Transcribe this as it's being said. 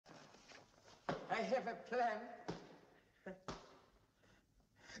have a plan.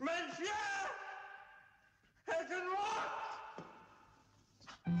 Monsieur! I can walk!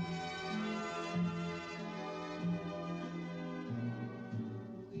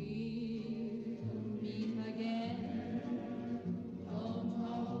 We'll meet again. Don't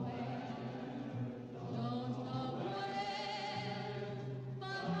know where, don't know when,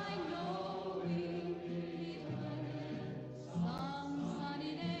 but I know we'll meet again some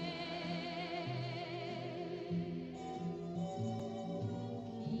sunny day.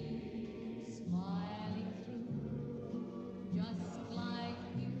 Keep smiling through, just like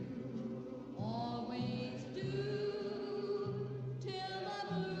you always do, till the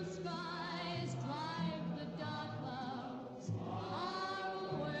blue skies drive the dark clouds far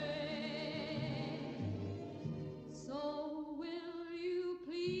away. So will you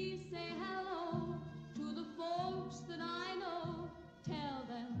please say hello to the folks that I know? Tell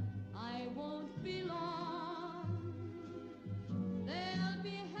them I won't be long. They'll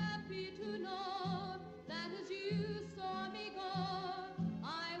be happy to know that as you saw me go,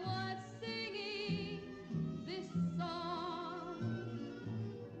 I was singing this song.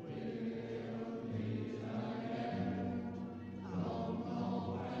 We'll meet again. Don't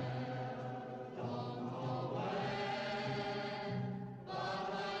know where, don't know when, but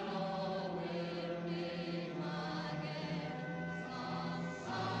I know we'll meet again some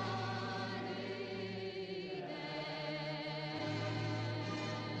sunny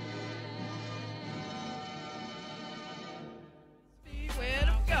Where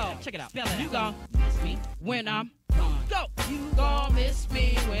to go? Check it out. You gon' miss me when I'm gone. Go. You gon' miss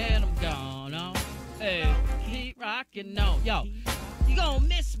me when I'm gone. Oh, hey, keep rocking on. Yo, you gon'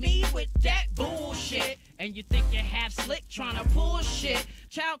 miss me with that bullshit. And you think you're half slick trying to pull shit.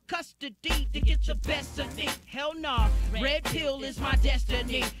 Child custody to get your best of me. Hell nah, red pill is my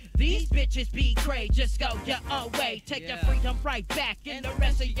destiny. These bitches be cray, just go your own way. Take your freedom right back and the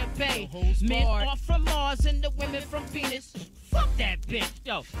rest of your pay. Men off from Mars and the women from Venus. Fuck that bitch,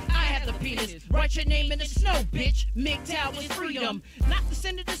 yo, I have the penis. Write your name in the snow, bitch. MGTOW is freedom. Not the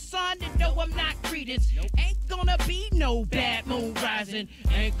sin of the sun, and no, I'm not credence. Ain't gonna be no bad moon rising.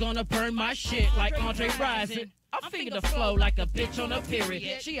 Ain't gonna burn my shit like Andre Rising. I figure the flow like a bitch on a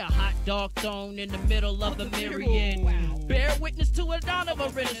period. She a hot dog thrown in the middle of the myriad. Bear witness to a dawn of a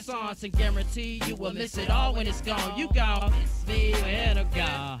renaissance and guarantee you will miss it all when it's gone. You gon' miss me when I'm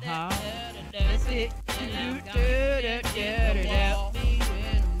gone. That's it.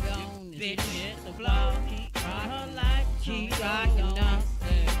 Bitch hit the floor. Keep rockin' like keep rockin' on.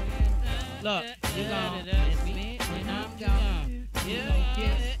 Look, you gon' miss me when I'm gone. You gon'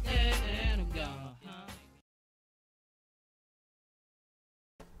 get it and I'm gone.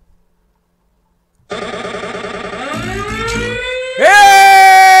 Hey!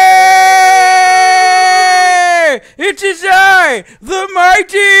 It is I, the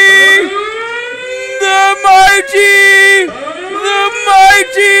mighty,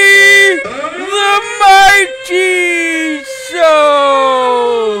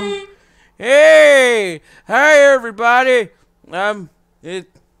 so. Hey, hi everybody. It's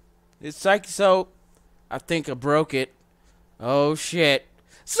Psychesoap. I think I broke it. Oh shit.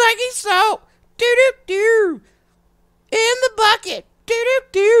 Psychesoap. Doo-doo-doo. In the bucket.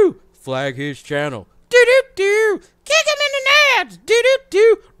 Doo-doo-doo. Flag his channel. Doo-doo-doo. Kick him in the nads.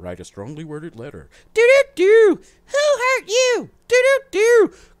 Doo-doo-doo. Write a strongly worded letter. Doo-doo-doo. Who hurt you?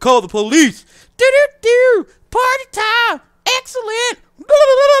 Doo-doo-doo. Call the police. Doo-doo-doo. Party time. Excellent.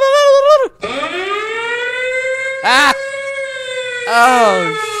 Ah.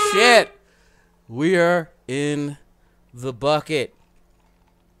 Oh, shit. We are in the bucket.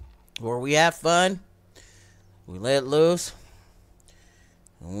 Where we have fun, we let loose,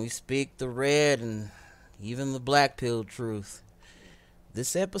 and we speak the red and even the black pill truth.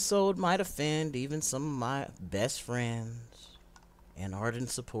 This episode might offend even some of my best friends and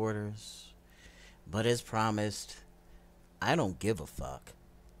ardent supporters, but as promised, I don't give a fuck.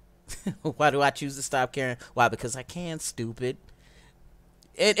 Why do I choose to stop caring? Why? Because I can, stupid.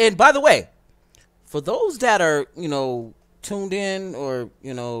 And by the way, for those that are, tuned in or,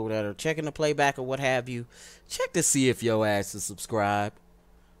 that are checking the playback or what have you, check to see if your ass is subscribed.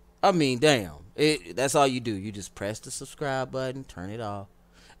 I mean, damn. That's all you do. You just press the subscribe button, turn it off,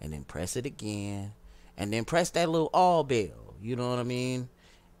 and then press it again, and then press that little all bell. You know what I mean?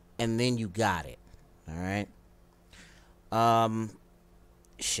 And then you got it. All right?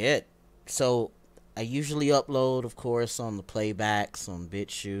 Shit. So, I usually upload, of course, on the playbacks, on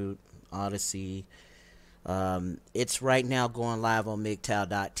BitChute, Odyssey. It's right now going live on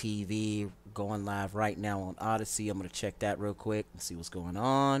MGTOW.tv, going live right now on Odyssey. I'm going to check that real quick and see what's going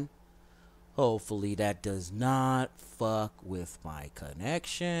on. Hopefully that does not fuck with my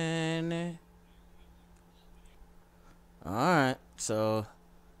connection. Alright, so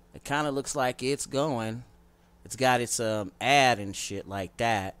it kind of looks like it's going. It's got its ad and shit like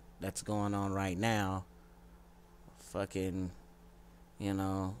that that's going on right now. Fucking, you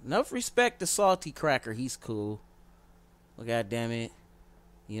know, enough respect to Salty Cracker. He's cool. Well, goddamn it.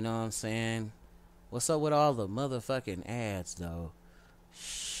 You know what I'm saying? What's up with all the motherfucking ads, though?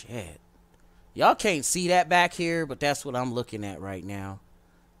 Shit. Y'all can't see that back here, but that's what I'm looking at right now.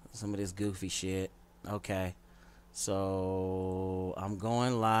 Some of this goofy shit. Okay. So, I'm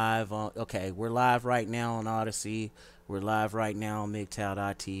going live on... Okay, we're live right now on Odyssey. We're live right now on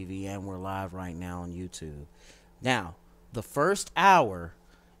MGTOW.tv. And we're live right now on YouTube. Now, the first hour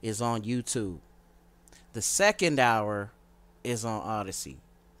is on YouTube. The second hour is on Odyssey.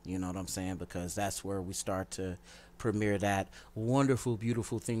 You know what I'm saying? Because that's where we start to premiere that wonderful,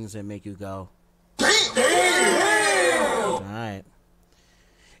 beautiful things that make you go. Alright.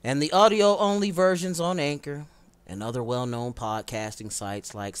 And the audio-only versions on Anchor and other well-known podcasting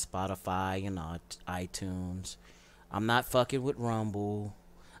sites like Spotify and iTunes. I'm not fucking with Rumble.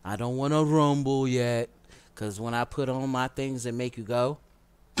 I don't want to rumble yet. Because when I put on my things that make you go,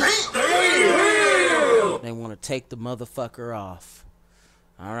 they want to take the motherfucker off.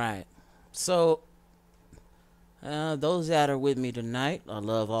 Alright. So, those that are with me tonight, I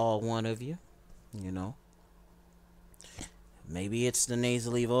love all one of you. You know. Maybe it's the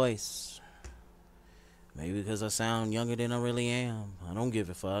nasally voice. Maybe because I sound younger than I really am. I don't give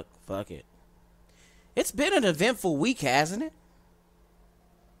a fuck. Fuck it. It's been an eventful week, hasn't it?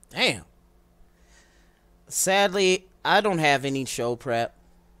 Damn. Sadly, I don't have any show prep.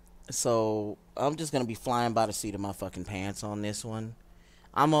 So, I'm just going to be flying by the seat of my fucking pants on this one.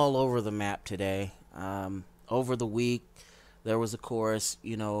 I'm all over the map today. Over the week, there was, of course,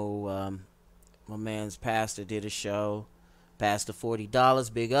 you know, my man's pastor did a show. Pastor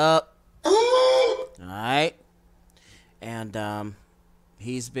 $40, big up. Alright. And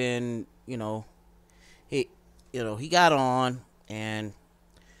he's been, he got on, and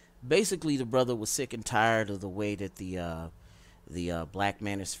basically the brother was sick and tired of the way that the Black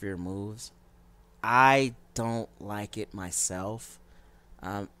Manosphere moves. I don't like it myself.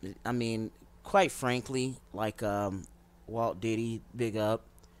 I mean, quite frankly, like Walt Diddy, big up.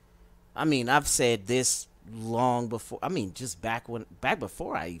 I mean, I've said this long before. I mean, just back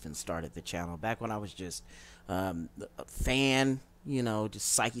before I even started the channel, back when I was just a fan,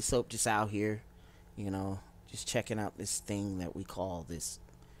 just Psychesoap, just out here, just checking out this thing that we call this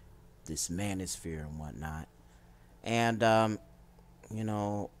manosphere and whatnot. And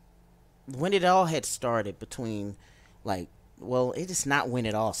when it all had started between, it is not when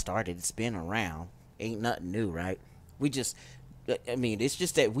it all started. It's been around. Ain't nothing new, right? It's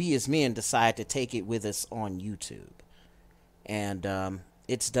just that we as men decide to take it with us on YouTube. And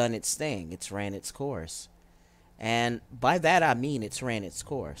it's done its thing. It's ran its course. And by that I mean it's ran its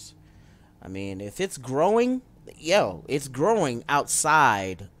course. I mean, if it's growing, it's growing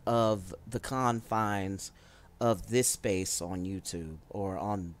outside of the confines of this space on YouTube or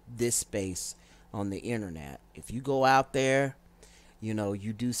on this space on the internet. If you go out there,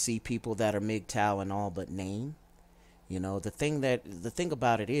 you do see people that are MGTOW and all but name. The thing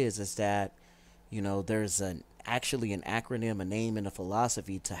about it is that, there's actually an acronym, a name, and a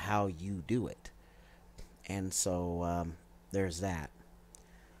philosophy to how you do it. And so, there's that.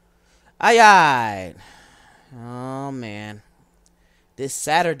 Aye. Oh, man. This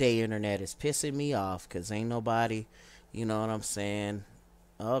Saturday internet is pissing me off because ain't nobody, you know what I'm saying?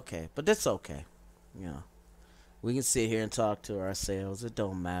 Okay, but that's okay. We can sit here and talk to ourselves. It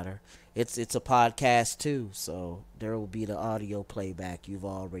don't matter. It's a podcast too, so there will be the audio playback. You've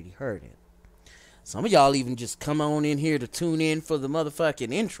already heard it. Some of y'all even just come on in here to tune in for the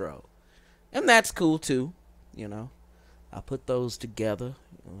motherfucking intro. And that's cool too, I put those together,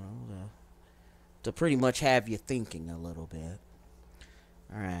 to pretty much have you thinking a little bit.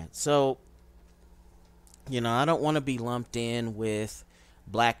 Alright, so, I don't want to be lumped in with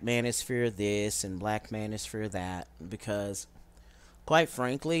Black Manosphere this and Black Manosphere that, because, quite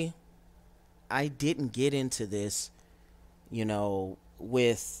frankly, I didn't get into this,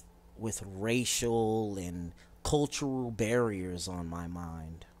 with racial and cultural barriers on my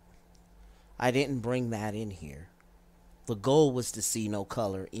mind. I didn't bring that in here. The goal was to see no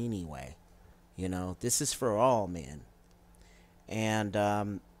color anyway. This is for all men. And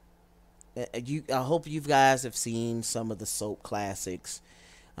I hope you guys have seen some of the soap classics.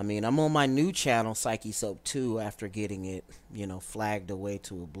 I mean, I'm on my new channel, Psychesoap 2, after getting it, flagged away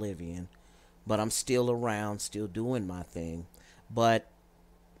to oblivion. But I'm still around, still doing my thing. But,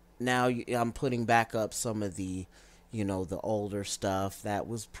 now I'm putting back up some of the, the older stuff that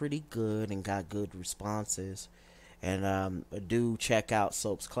was pretty good and got good responses. And do check out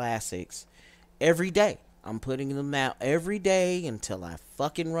Soap's Classics every day. I'm putting them out every day until I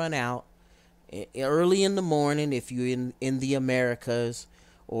fucking run out. Early in the morning if you're in the Americas,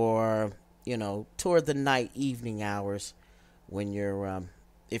 or toward the night, evening hours when you're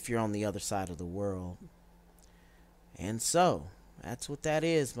if you're on the other side of the world. And so that's what that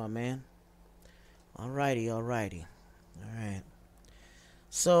is, my man. Alrighty. Alright.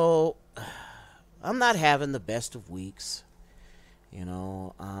 So I'm not having the best of weeks.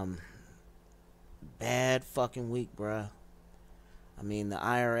 Bad fucking week, bruh. I mean, the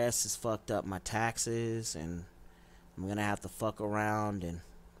IRS has fucked up my taxes, and I'm gonna have to fuck around and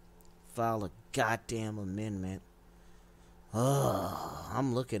file a goddamn amendment.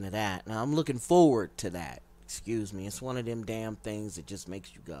 I'm looking at that. Now, I'm looking forward to that. Excuse me. It's one of them damn things that just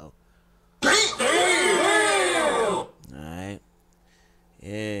makes you go. Alright.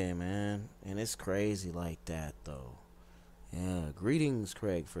 Yeah, man. And it's crazy like that, though. Yeah, greetings,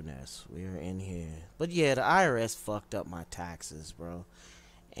 Craig Furness. We're in here. But yeah, the IRS fucked up my taxes, bro.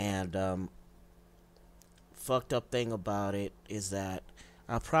 And, fucked up thing about it is that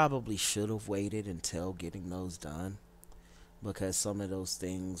I probably should have waited until getting those done, because some of those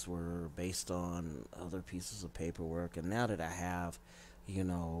things were based on other pieces of paperwork. And now that I have,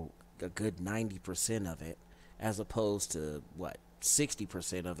 a good 90% of it, as opposed to,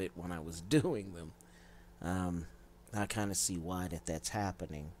 60% of it when I was doing them, I kind of see why that's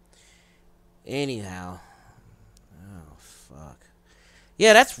happening. Anyhow. Oh, fuck.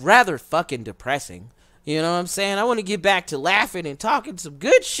 Yeah, that's rather fucking depressing. You know what I'm saying? I want to get back to laughing and talking some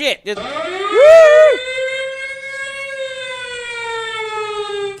good shit. Just,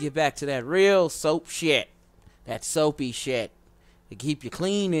 get back to that real soap shit. That soapy shit. To keep you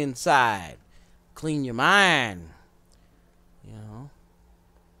clean inside. Clean your mind.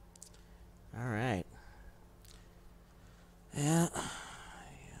 Alright. Yeah,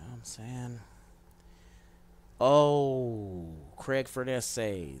 I'm saying. Oh, Craig Furness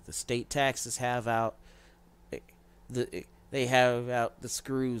say the state taxes have out they have out the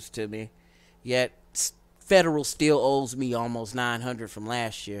screws to me, yet federal still owes me almost $900 from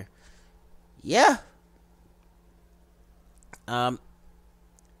last year. Yeah. That's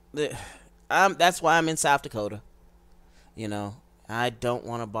why I'm in South Dakota. I don't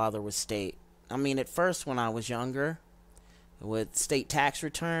want to bother with state. I mean, at first when I was younger, with state tax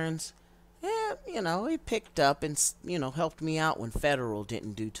returns, yeah, it picked up and, helped me out when federal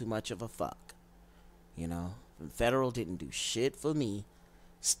didn't do too much of a fuck. When federal didn't do shit for me,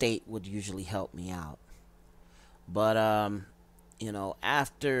 state would usually help me out. But,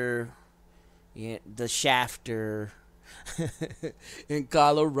 after the shafter in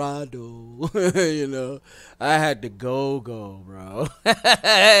Colorado, I had to go, bro.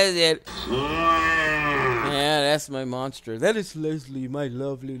 Yeah, that's my monster. That is Leslie, my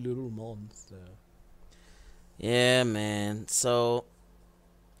lovely little monster. Yeah, man. So,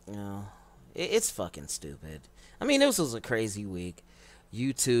 it's fucking stupid. I mean, this was a crazy week.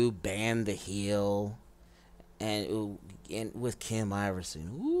 YouTube banned The Hill, and with Kim Iverson.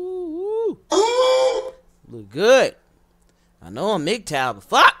 Ooh. Look good. I know I'm MGTOW, but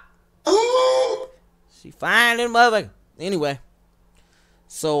fuck. She fine and mother. Anyway.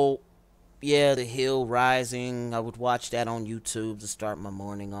 So, yeah, The Hill Rising. I would watch that on YouTube to start my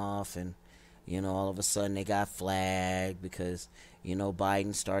morning off. And, all of a sudden they got flagged because,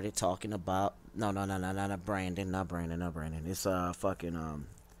 Biden started talking about... No, not Brandon. It's, fucking,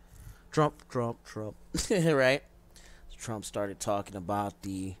 Trump. Right? Trump started talking about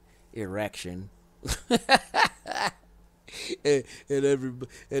the erection. and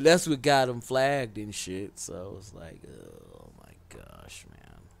that's what got him flagged and shit. So it's like, oh my gosh,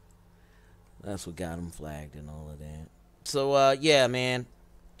 man, that's what got him flagged and all of that. So yeah, man,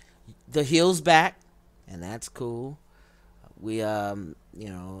 The Hill's back, and that's cool. We I'm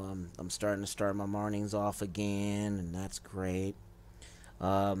starting to start my mornings off again, and that's great.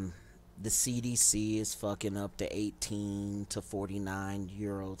 The CDC is fucking up the 18 to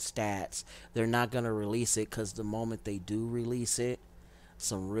 49-year-old stats. They're not going to release it because the moment they do release it,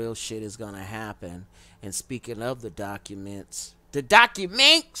 some real shit is going to happen. And speaking of the documents,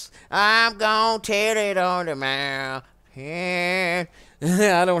 I'm going to tell it on the mouth. I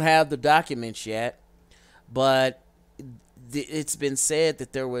don't have the documents yet, but it's been said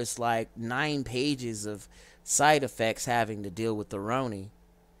that there was like 9 pages of side effects having to deal with the Roni.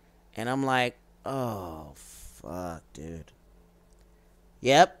 And I'm like, oh, fuck, dude.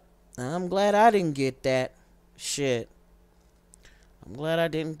 Yep, I'm glad I didn't get that shit. I'm glad I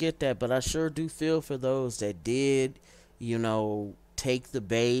didn't get that, but I sure do feel for those that did, take the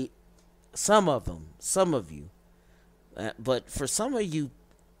bait. Some of them, some of you. But for some of you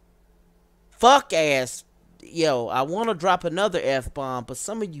fuck ass, I want to drop another F-bomb, but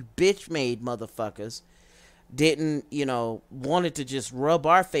some of you bitch made motherfuckers didn't, wanted to just rub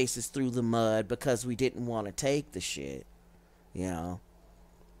our faces through the mud because we didn't want to take the shit, And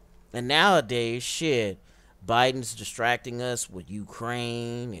nowadays, shit, Biden's distracting us with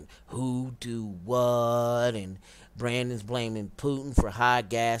Ukraine and who do what, and Brandon's blaming Putin for high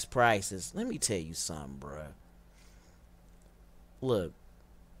gas prices. Let me tell you something, bruh. Look,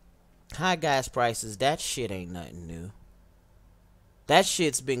 high gas prices, that shit ain't nothing new. That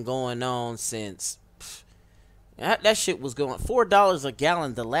shit's been going on since... That shit was going $4 a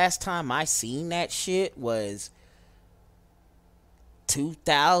gallon. The last time I seen that shit was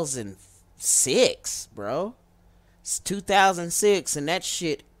 2006, bro. It's 2006, and that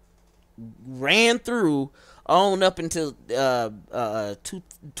shit ran through on up until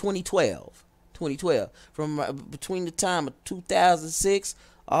 2012. 2012. From between the time of 2006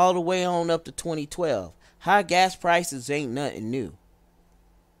 all the way on up to 2012. High gas prices ain't nothing new.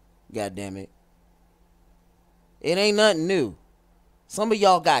 God damn it. It ain't nothing new. Some of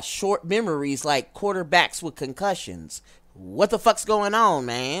y'all got short memories like quarterbacks with concussions. What the fuck's going on,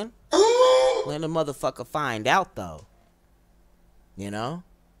 man? Let a motherfucker find out, though.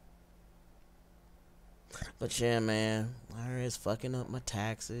 But yeah, man. IRS fucking up my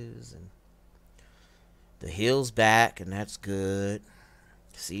taxes. And the Hill's back, and that's good.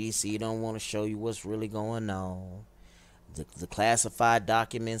 CDC don't want to show you what's really going on. The classified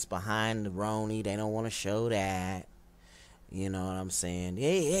documents behind the Roni, they don't want to show that. You know what I'm saying?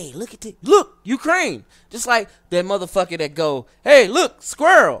 Hey, look at this. Look, Ukraine. Just like that motherfucker that go, hey, look,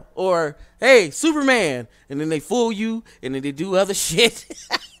 squirrel. Or, hey, Superman. And then they fool you, and then they do other shit.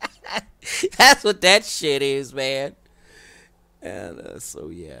 That's what that shit is, man. And so,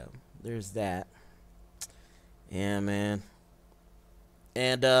 yeah, there's that. Yeah, man.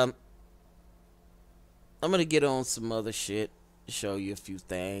 And, I'm going to get on some other shit, show you a few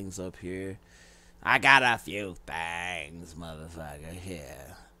things up here. I got a few things, motherfucker,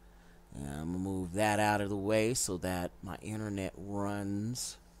 yeah. I'm going to move that out of the way so that my internet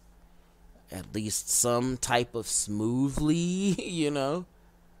runs at least some type of smoothly,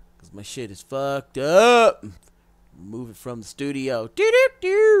 because my shit is fucked up. Move it from the studio.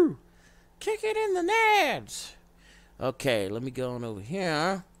 Do-do-do. Kick it in the nads. Okay, let me go on over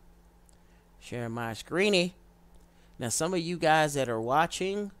here. Share my screeny. Now, some of you guys that are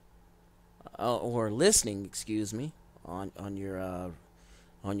watching or listening, excuse me, on your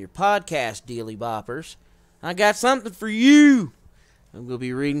podcast, Dealy Boppers, I got something for you. I'm gonna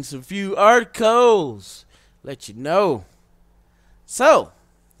be reading some few articles. Let you know. So,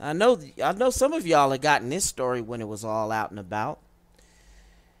 I know some of y'all have gotten this story when it was all out and about.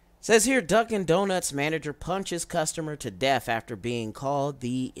 It says here, Dunkin' Donuts manager punches customer to death after being called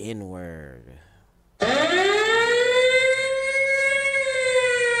the N-word.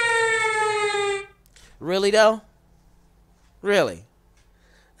 Really, though? Really?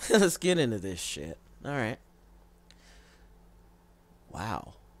 Let's get into this shit. All right.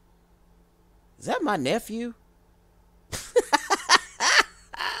 Wow. Is that my nephew?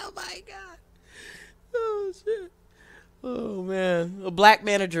 Oh, my God. Oh, shit. Oh, man. A black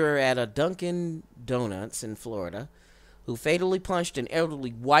manager at a Dunkin' Donuts in Florida who fatally punched an elderly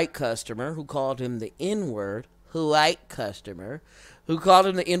white customer who called him the N-word, will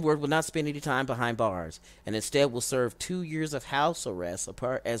not spend any time behind bars and instead will serve 2 years of house arrest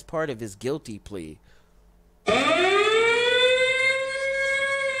as part of his guilty plea.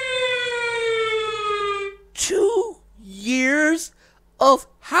 2 years of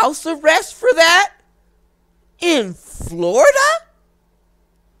house arrest for that? In Florida?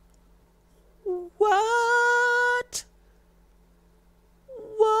 What?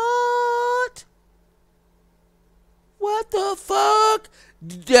 What the fuck?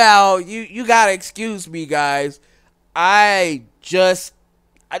 Now, you gotta excuse me, guys. Yeah,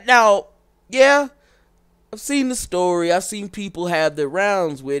 I've seen the story. I've seen people have their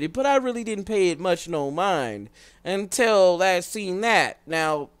rounds with it, but I really didn't pay it much no mind until I seen that.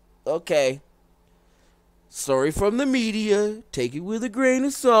 Now, okay. Story from the media. Take it with a grain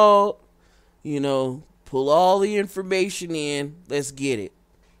of salt. Pull all the information in. Let's get it.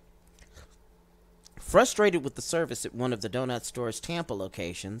 Frustrated with the service at one of the donut store's Tampa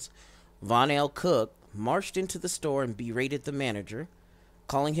locations, Von L. Cook marched into the store and berated the manager,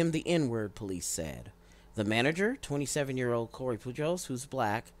 calling him the N-word, police said. The manager, 27-year-old Corey Pujos, who's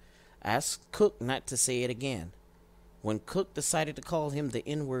black, asked Cook not to say it again. When Cook decided to call him the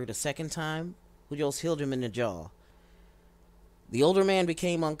N-word a second time, Julio's hit him in the jaw. The older man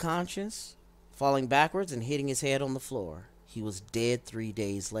became unconscious, falling backwards and hitting his head on the floor. He was dead 3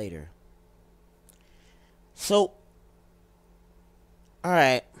 days later. So,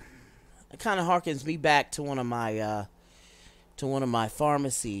 alright, it kind of harkens me back to one of my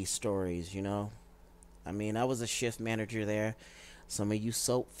pharmacy stories, you know. I mean, I was a shift manager there. Some of you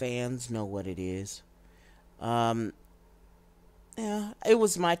soap fans know what it is. Yeah, it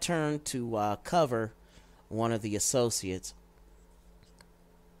was my turn to cover one of the associates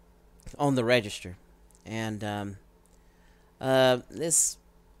on the register. And this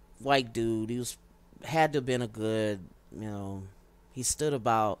white dude, had to have been a good, you know, he stood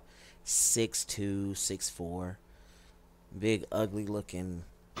about 6'2", 6'4", big, ugly looking,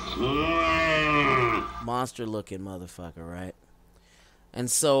 monster looking motherfucker, right?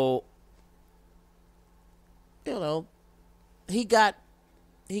 And so, you know, he got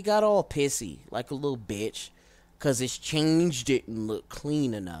all pissy like a little bitch because his change didn't look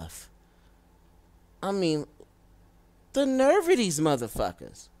clean enough. I mean, the nerve of these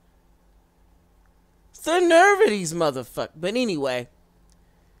motherfuckers. The nerve of these motherfuckers. But anyway,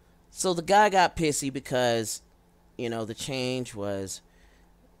 so the guy got pissy because, you know, the change was,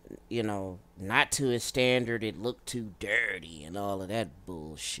 you know, not to his standard. It looked too dirty and all of that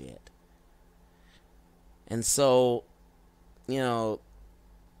bullshit. And so, you know,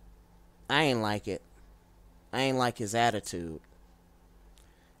 I ain't like it. I ain't like his attitude.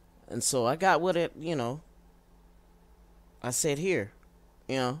 And so I got with it, you know. I said, here,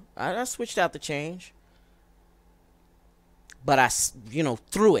 you know, I switched out the change. But I, you know,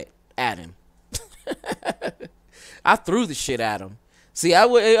 threw it at him. I threw the shit at him. See, I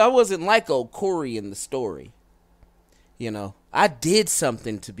wasn't like old Corey in the story. You know, I did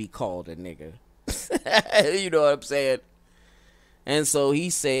something to be called a nigga. You know what I'm saying? And so he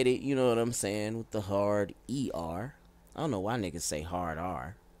said it, you know what I'm saying, with the hard ER. I don't know why niggas say hard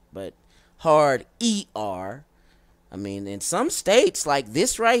R, but hard ER. I mean, in some states, like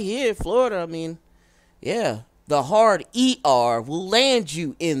this right here, Florida, I mean, yeah, the hard ER will land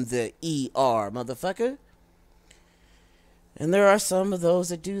you in the ER, motherfucker. And there are some of those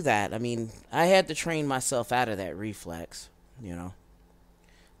that do that. I mean, I had to train myself out of that reflex, you know.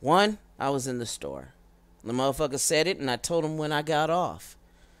 One, I was in the store. The motherfucker said it, and I told him when I got off.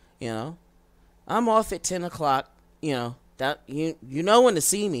 You know, I'm off at 10 o'clock. You know that you know when to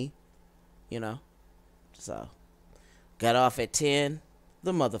see me. You know, so got off at 10.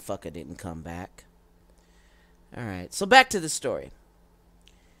 The motherfucker didn't come back. All right, so back to the story.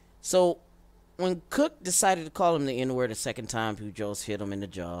 So when Cook decided to call him the N-word a second time, Pujols hit him in the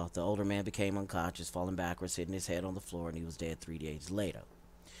jaw. The older man became unconscious, falling backwards, hitting his head on the floor, and he was dead 3 days later.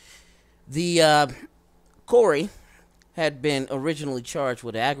 The Corey had been originally charged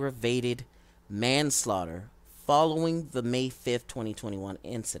with aggravated manslaughter following the May 5th, 2021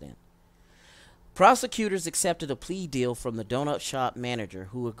 incident. Prosecutors accepted a plea deal from the donut shop manager,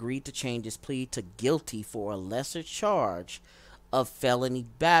 who agreed to change his plea to guilty for a lesser charge of felony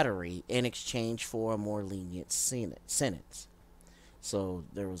battery in exchange for a more lenient sentence. So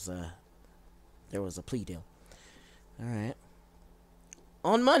there was a plea deal. All right.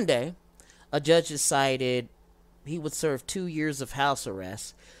 On Monday, a judge decided he would serve 2 years of house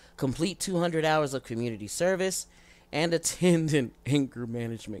arrest, complete 200 hours of community service, and attend an anger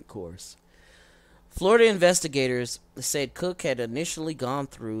management course. Florida investigators said Cook had initially gone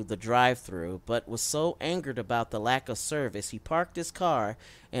through the drive-thru, but was so angered about the lack of service, he parked his car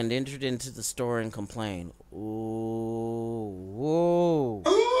and entered into the store and complained. Ooh,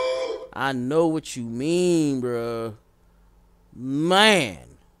 I know what you mean, bruh.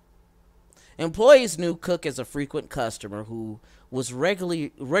 Man. Employees knew Cook as a frequent customer who was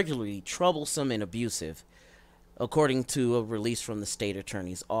regularly troublesome and abusive, according to a release from the state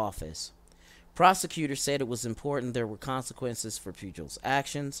attorney's office. Prosecutors said it was important there were consequences for Pujols'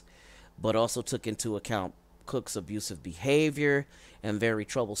 actions, but also took into account Cook's abusive behavior and very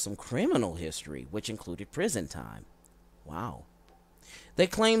troublesome criminal history, which included prison time. Wow. They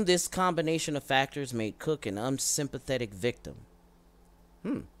claimed this combination of factors made Cook an unsympathetic victim.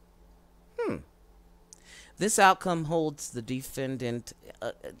 This outcome holds the defendant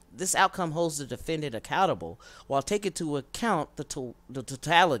accountable while taking into account the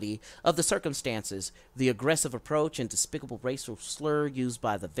totality of the circumstances, the aggressive approach and despicable racial slur used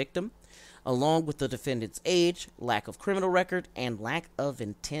by the victim, along with the defendant's age, lack of criminal record, and lack of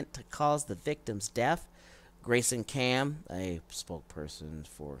intent to cause the victim's death. Grayson Cam, a spokesperson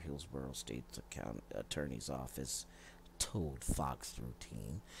for Hillsborough State Attorney's Office, told Fox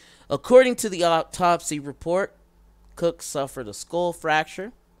 13. According to the autopsy report, cook suffered a skull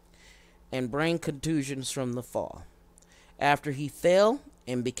fracture and brain contusions from the fall. After he fell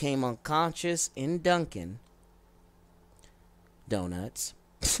and became unconscious in Dunkin' Donuts,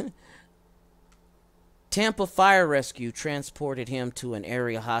 Tampa Fire Rescue transported him to an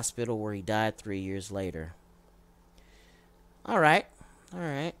area hospital where he died 3 years later. All right.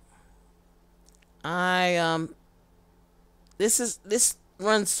 This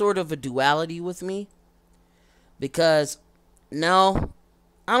runs sort of a duality with me, because no,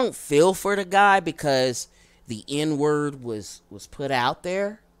 I don't feel for the guy because the N-word was put out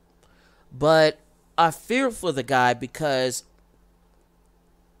there, but I fear for the guy because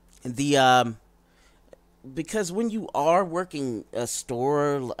because when you are working a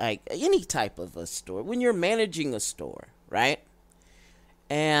store, like any type of a store, when you're managing a store, right?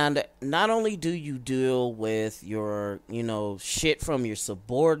 And not only do you deal with your, shit from your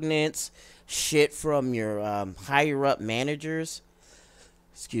subordinates, shit from your higher up managers.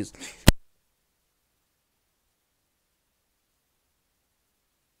 Excuse me.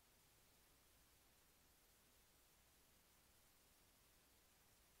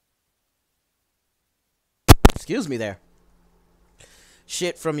 Excuse me there.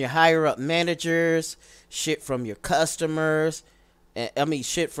 Shit from your higher up managers, shit from your customers.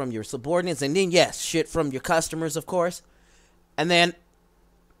 Shit from your subordinates, and then, yes, shit from your customers, of course. And then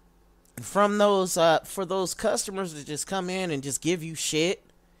from those, for those customers that just come in and just give you shit,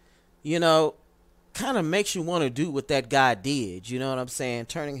 kind of makes you want to do what that guy did. You know what I'm saying?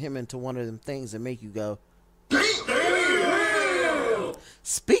 Turning him into one of them things that make you go.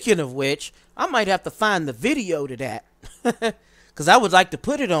 Speaking of which, I might have to find the video to that. Because I would like to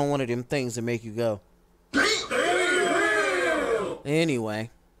put it on one of them things that make you go.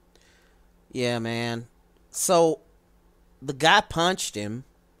 Anyway, yeah, man. So the guy punched him,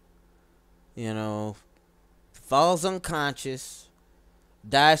 falls unconscious,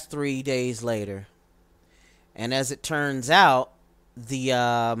 dies 3 days later, and as it turns out,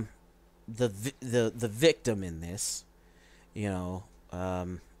 the victim in this,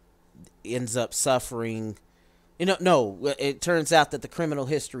 ends up suffering. No, it turns out that the criminal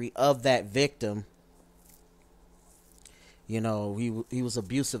history of that victim. He was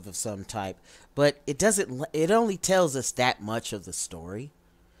abusive of some type, but it only tells us that much of the story.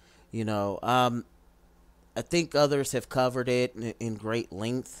 I think others have covered it in great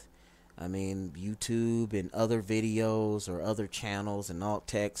length. I mean, YouTube and other videos or other channels and alt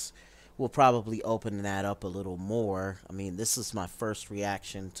text will probably open that up a little more. I mean, this is my first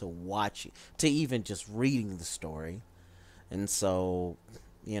reaction to even just reading the story. And so,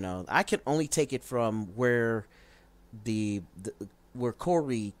 I can only take it from where where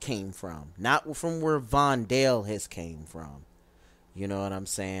Corey came from, not from where Von Dale has came from. You know what I'm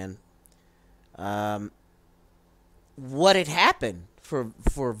saying? What had happened for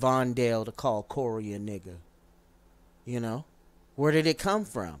Von Dale to call Corey a nigga? Where did it come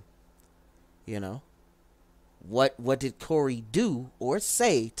from? What did Corey do or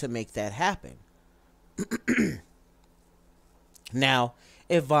say to make that happen? Now,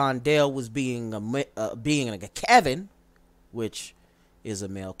 if Von Dale was being a Kevin, which is a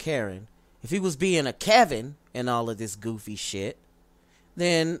male Karen, if he was being a Kevin and all of this goofy shit,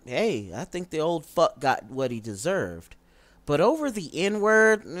 then, hey, I think the old fuck got what he deserved. But over the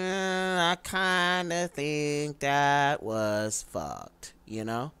N-word, I kind of think that was fucked, you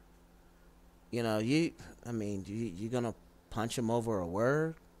gonna punch him over a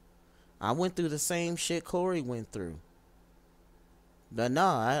word? I went through the same shit Corey went through. But no,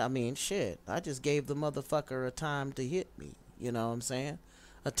 I just gave the motherfucker a time to hit me. You know what I'm saying?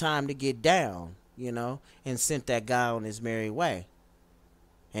 A time to get down, and sent that guy on his merry way.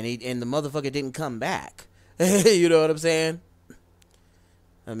 And the motherfucker didn't come back. You know what I'm saying?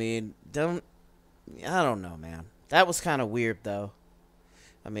 I don't know, man. That was kind of weird, though.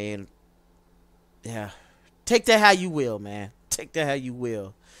 Yeah. Take that how you will, man. Take that how you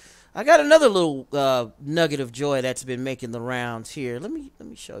will. I got another little nugget of joy that's been making the rounds here. Let me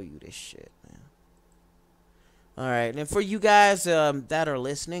show you this shit, man. All right, and for you guys that are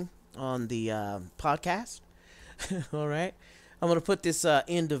listening on the podcast, all right, I'm gonna put this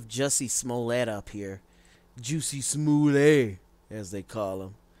end of Jussie Smollett up here, Juicy Smollett, as they call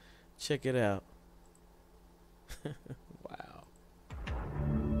him. Check it out. Wow.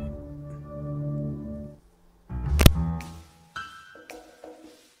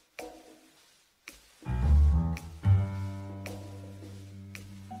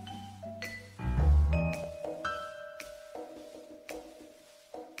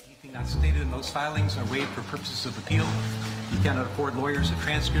 Not stated in those filings are waived for purposes of appeal. You cannot afford lawyers or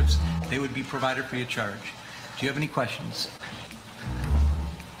transcripts. They would be provided free of charge. Do you have any questions?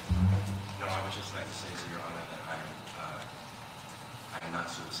 No, I would just like to say to Your Honor that I am not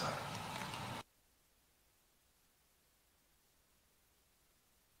suicidal.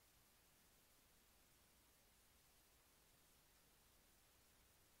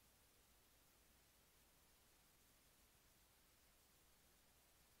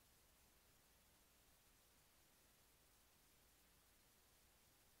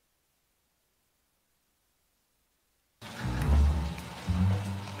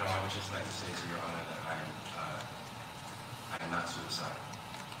 No, I would just like to say to Your Honor that I am not suicidal.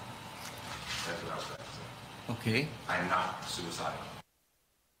 That's what I was like to say. Okay. I am not suicidal.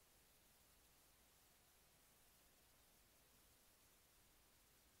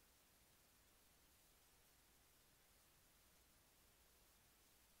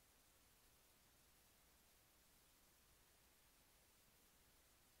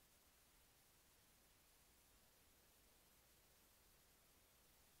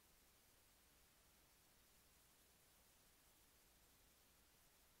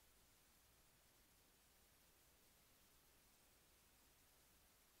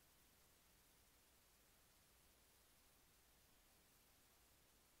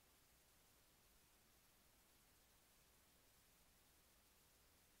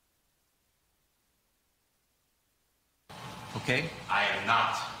 Okay. I am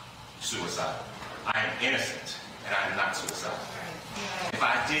not suicidal. I am innocent, and I am not suicidal. If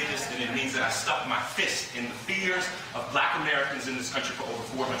I did this, then it means that I stuck my fist in the fears of black Americans in this country for over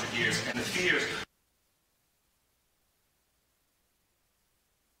 400 years, and the fears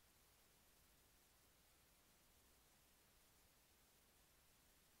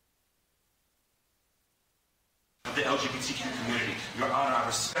of the LGBTQ community. Your Honor, I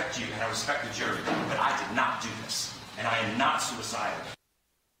respect you, and I respect the jury, but I did not do this, and I am not suicidal.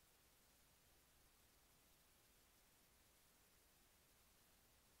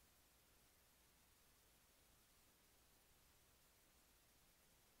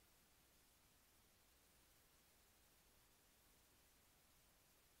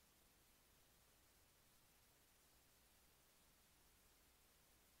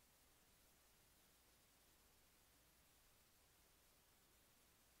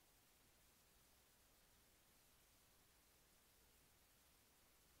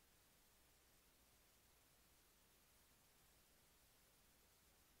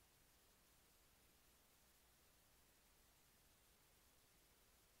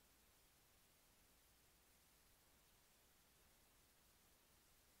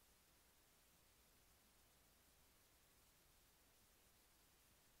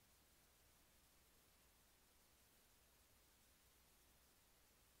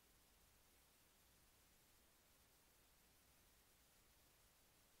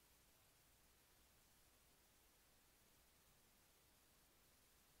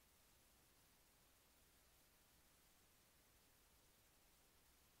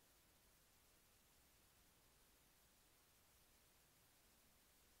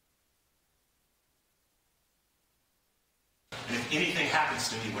 And if anything happens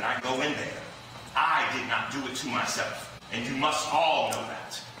to me when I go in there, I did not do it to myself. And you must all know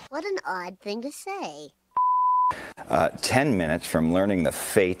that. What an odd thing to say. 10 minutes from learning the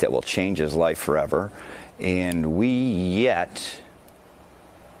fate that will change his life forever, and we yet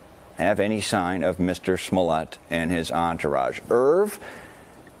have any sign of Mr. Smollett and his entourage. Irv,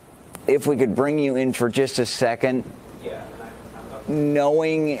 if we could bring you in for just a second. Yeah.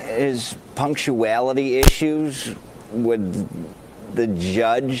 Knowing his punctuality issues, would the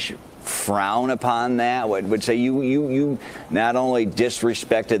judge frown upon that? Would say you not only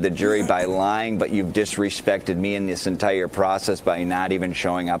disrespected the jury by lying, but you've disrespected me in this entire process by not even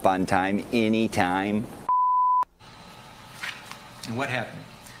showing up on time any time? And what happened?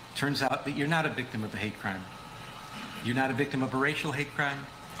 Turns out that you're not a victim of a hate crime. You're not a victim of a racial hate crime.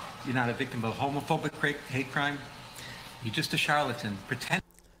 You're not a victim of a homophobic hate crime. You're just a charlatan. Pretend.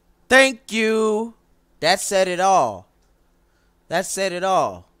 Thank you. That said it all. That said it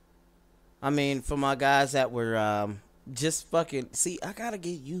all. I mean, for my guys that were just fucking... See, I gotta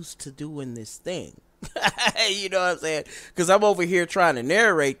get used to doing this thing. You know what I'm saying? Because I'm over here trying to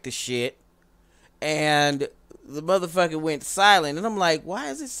narrate the shit. And the motherfucker went silent. And I'm like,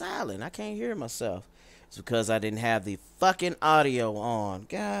 why is it silent? I can't hear myself. It's because I didn't have the fucking audio on.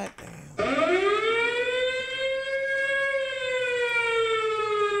 God damn.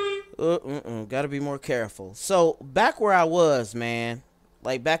 Gotta be more careful. So, back where I was, man.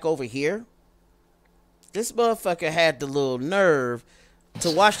 Like, back over here. This motherfucker had the little nerve to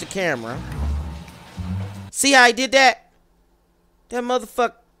watch the camera. See how he did that? That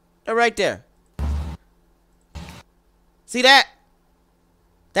motherfucker right there. See that?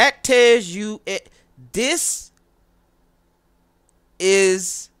 That tells you it. This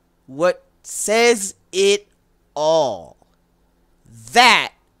is what says it all.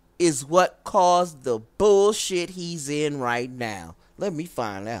 That is what caused the bullshit he's in right now. Let me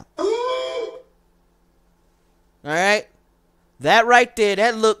find out. Alright? That right there,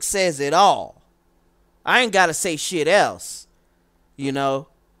 that look says it all. I ain't gotta say shit else. You know?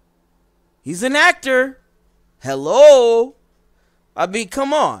 He's an actor. Hello? I mean,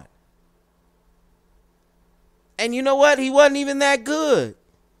 come on. And you know what? He wasn't even that good.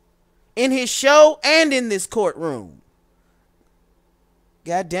 In his show and in this courtroom.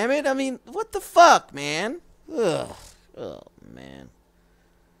 God damn it. I mean, what the fuck, man? Ugh. Oh, man.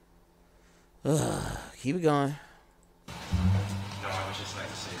 Ugh. Keep it going. No, I would just like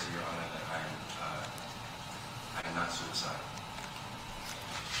to say to Your Honor that I am not suicidal.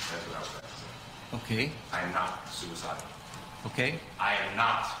 That's what I would like to say. Okay. I am not suicidal. Okay. I am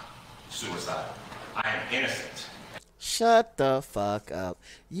not suicidal. I am innocent. Shut the fuck up.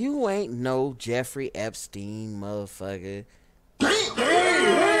 You ain't no Jeffrey Epstein, motherfucker.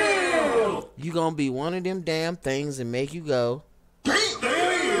 You gonna be one of them damn things that make you go.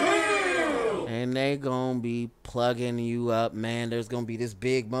 And they gonna be plugging you up, man. There's gonna be this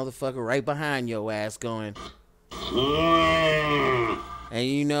big motherfucker right behind your ass going. And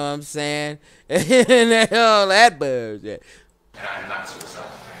you know what I'm saying? And all that bullshit. And I am not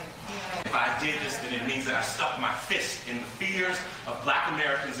suicidal. If I did this, then it means that I stuck my fist in the fears of black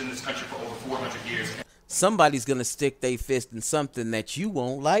Americans in this country for over 400 years. Somebody's gonna stick their fist in something that you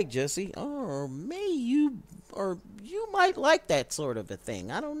won't like, Jesse. Or you might like that sort of a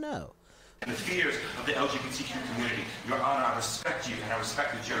thing. I don't know. And the fears of the LGBTQ community. Your Honor, I respect you and I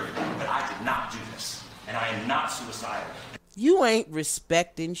respect the jury, but I did not do this. And I am not suicidal. You ain't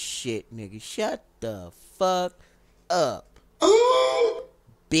respecting shit, nigga. Shut the fuck up.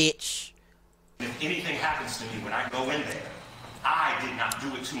 Bitch. If anything happens to me when I go in there, I did not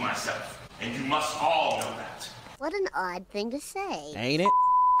do it to myself. And you must all know that. What an odd thing to say. Ain't it?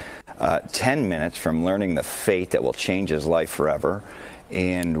 10 minutes from learning the fate that will change his life forever,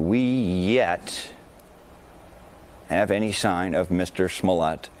 and we yet have any sign of Mr.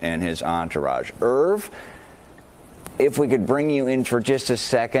 Smollett and his entourage. Irv, if we could bring you in for just a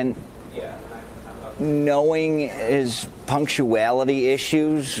second. Yeah. Knowing his punctuality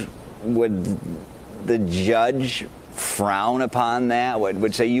issues, would the judge frown upon that?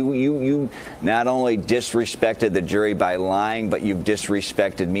 Would say you not only disrespected the jury by lying, but you've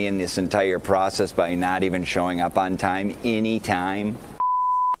disrespected me in this entire process by not even showing up on time any time?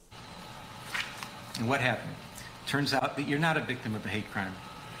 And what happened? Turns out that you're not a victim of a hate crime.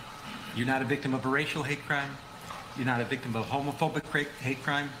 You're not a victim of a racial hate crime. You're not a victim of a homophobic hate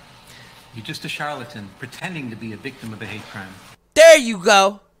crime. You're just a charlatan pretending to be a victim of a hate crime. There you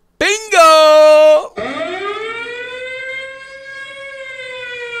go. Bingo!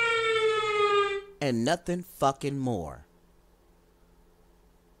 And nothing fucking more.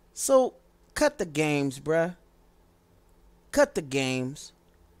 So, cut the games, bruh. Cut the games.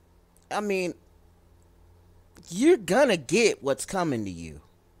 I mean, you're gonna get what's coming to you.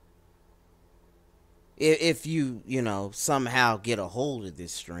 If you somehow get a hold of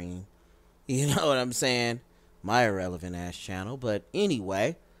this stream. You know what I'm saying? My irrelevant ass channel. But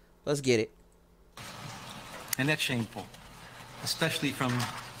anyway, let's get it. And that's shameful. Especially from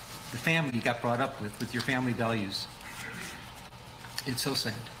the family you got brought up with your family values. It's so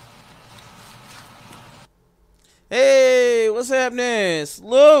sad. Hey, what's happening?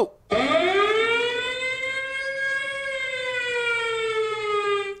 Salute!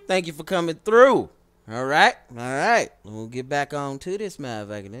 Thank you for coming through. All right. We'll get back on to this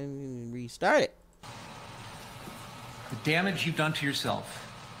motherfucker. Then restart it. The damage you've done to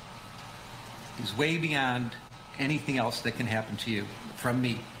yourself is way beyond anything else that can happen to you from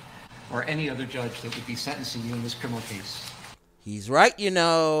me or any other judge that would be sentencing you in this criminal case. He's right, you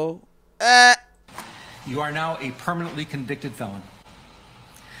know. You are now a permanently convicted felon.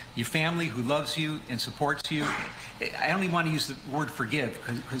 Your family, who loves you and supports you, I only want to use the word forgive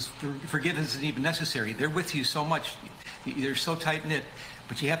because forgiveness isn't even necessary. They're with you so much. They're so tight-knit,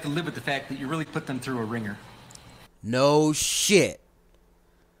 but you have to live with the fact that you really put them through a ringer. No shit.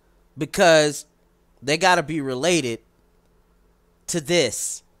 Because they got to be related to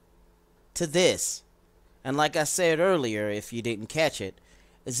this. And like I said earlier, if you didn't catch it,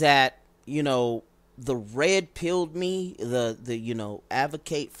 is that, the red-pilled me, the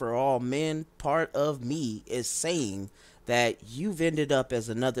advocate for all men part of me is saying that you've ended up as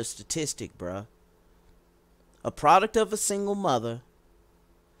another statistic, bruh. A product of a single mother.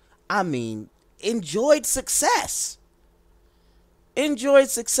 I mean, enjoyed success. enjoyed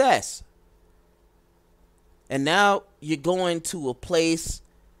success. And now you're going to a place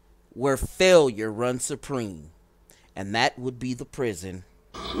where failure runs supreme. And that would be the prison.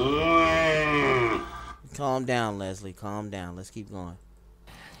 Calm down, Leslie. Calm down. Let's keep going.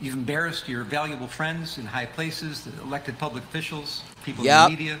 You've embarrassed your valuable friends in high places, the elected public officials, people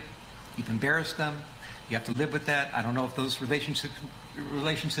Yep. in the media. You've embarrassed them. You have to live with that. I don't know if those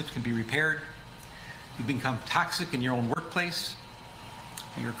relationships can be repaired. You've become toxic in your own workplace.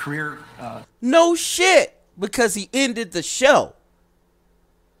 Your career. No shit. Because he ended the show.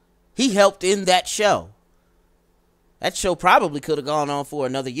 He helped end that show. That show probably could have gone on for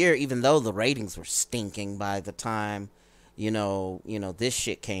another year, even though the ratings were stinking by the time, this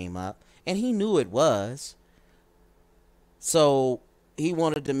shit came up. And he knew it was. So he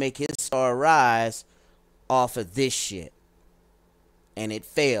wanted to make his star rise off of this shit. And it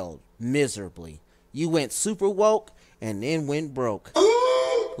failed miserably. You went super woke and then went broke.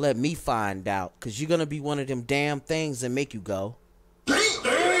 Let me find out, because you're going to be one of them damn things that make you go.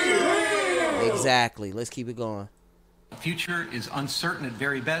 Exactly. Let's keep it going. The future is uncertain at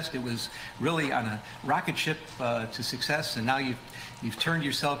very best. It was really on a rocket ship to success, and now you've turned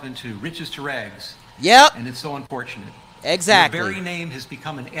yourself into riches to rags. Yep. And it's so unfortunate. Exactly. Your very name has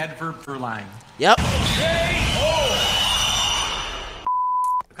become an adverb for lying. Yep.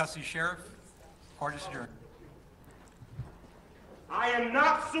 Custody Sheriff, court is adjourned. I am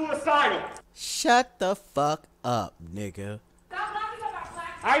not suicidal. Shut the fuck up, nigga.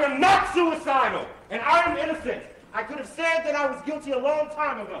 I am not suicidal, and I am innocent. I could have said that I was guilty a long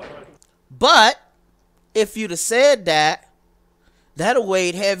time ago. But if you'd have said that, that'd have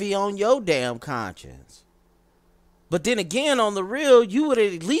weighed heavy on your damn conscience. But then again, on the real, you would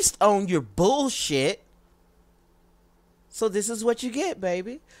at least own your bullshit. So this is what you get,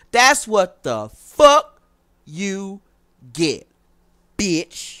 baby. That's what the fuck you get,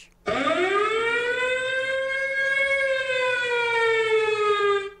 bitch.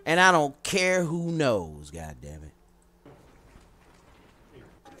 And I don't care who knows, goddammit.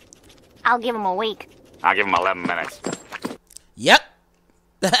 I'll give him a week. I'll give him 11 minutes. Yep.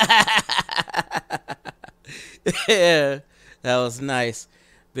 Yeah, that was nice.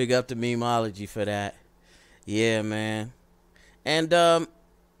 Big up to Memeology for that. Yeah, man. And that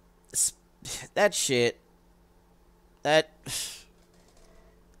shit, that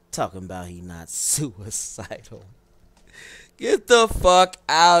talking about he not suicidal. Get the fuck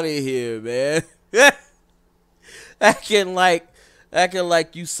out of here, man. acting like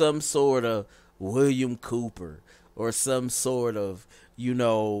you some sort of William Cooper or some sort of,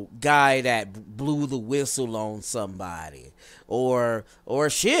 guy that blew the whistle on somebody or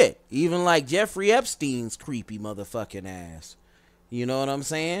shit, even like Jeffrey Epstein's creepy motherfucking ass. You know what I'm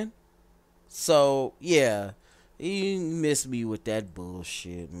saying? So, yeah, you missed me with that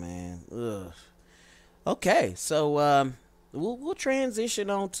bullshit, man. Ugh. Okay, so, we'll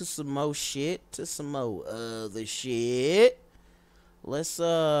transition on to some more shit, to some more other shit. Let's,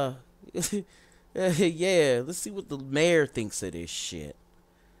 yeah, let's see what the mayor thinks of this shit.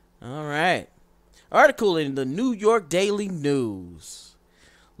 All right. Article in the New York Daily News.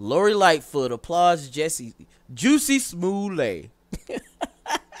 Lori Lightfoot applauds Juicy Smollett.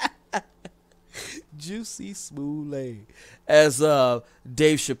 Juicy Smollett, as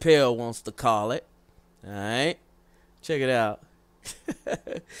Dave Chappelle wants to call it. All right. Check it out.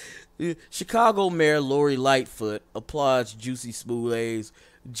 Chicago Mayor Lori Lightfoot applauds Juicy Smollett's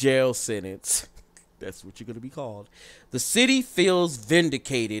jail sentence. That's what you're going to be called. The city feels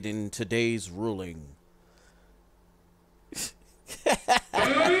vindicated in today's ruling. Is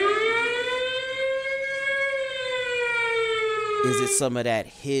it some of that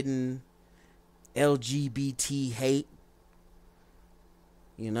hidden LGBT hate?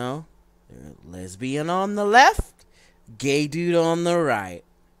 Lesbian on the left, gay dude on the right.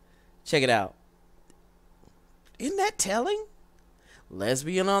 Check it out. Isn't that telling?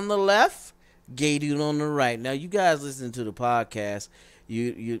 Lesbian on the left, gay dude on the right. Now, you guys listen to the podcast.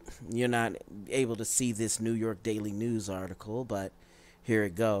 You're not able to see this New York Daily News article, but here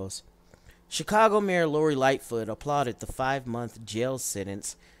it goes. Chicago Mayor Lori Lightfoot applauded the 5-month jail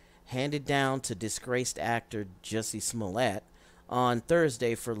sentence handed down to disgraced actor Jussie Smollett on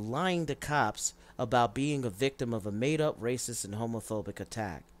Thursday for lying to cops about being a victim of a made-up racist and homophobic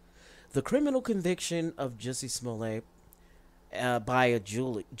attack. The criminal conviction of Jussie Smollett by a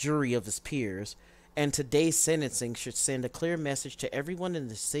jury of his peers and today's sentencing should send a clear message to everyone in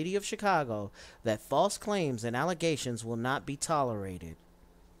the city of Chicago that false claims and allegations will not be tolerated,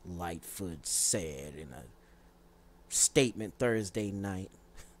 Lightfoot said in a statement Thursday night.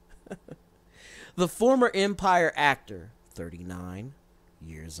 The former Empire actor, 39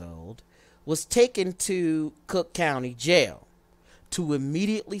 years old, was taken to Cook County Jail to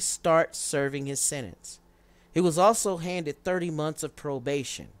immediately start serving his sentence. He was also handed 30 months of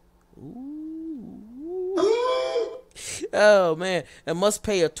probation. Ooh. Oh, man. And must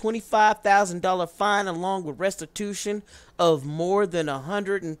pay a $25,000 fine along with restitution of more than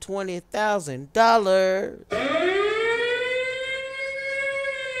 $120,000.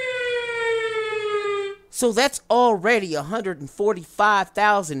 So that's already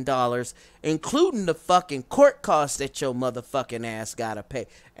 $145,000, including the fucking court costs that your motherfucking ass gotta pay.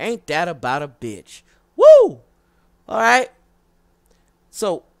 Ain't that about a bitch? Woo! Alright.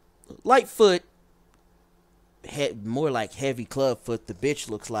 So, Lightfoot, more like Heavy Clubfoot, the bitch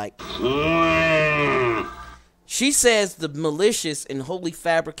looks like. She says the malicious and wholly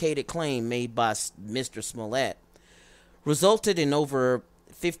fabricated claim made by Mr. Smollett resulted in over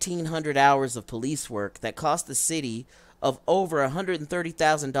 1,500 hours of police work that cost the city of over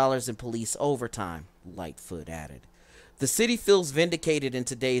 $130,000 in police overtime, Lightfoot added. The city feels vindicated in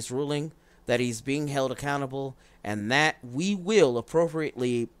today's ruling that he's being held accountable and that we will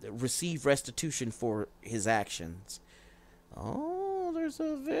appropriately receive restitution for his actions. Oh, there's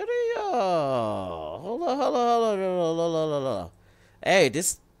a video. Hold on. Hey,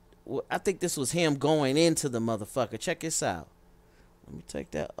 I think this was him going into the motherfucker. Check this out. Let me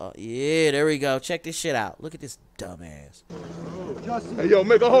take that. Yeah, there we go. Check this shit out. Look at this dumbass. Hey, yo,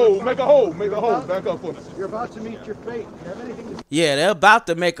 make a hole. Back up for me. You're about to meet your fate. You have anything to... Yeah, they're about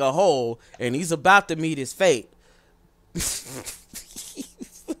to make a hole, and he's about to meet his fate. Back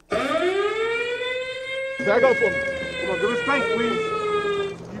up for me. Come on, give us space, please.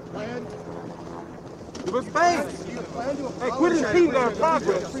 You plan? Give us space. You plan to Hey, quit his feet there,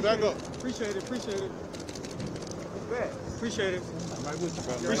 progress. Back up. Appreciate it. Appreciate it. Appreciate it. I'm right with you,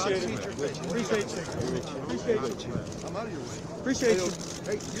 bro. Appreciate it. Appreciate you. Appreciate you. I'm out of your way. Appreciate you.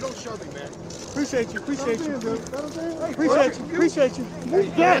 Hey, you don't shove me, man. Appreciate you. Appreciate you. Appreciate you. Appreciate you.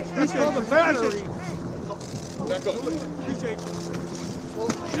 Get. Appreciate the battery. Back up. Appreciate you.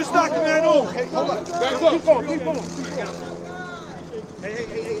 Just knock the man over. Hey, hold on. Back up. Keep on. Hey.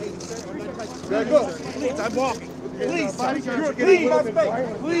 Back up. Please, I'm walking. Please, Please, my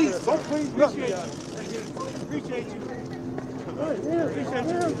space. Please. Don't please. Appreciate you.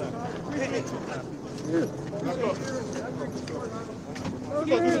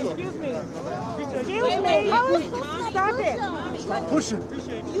 Excuse me. Stop it. Stop pushing.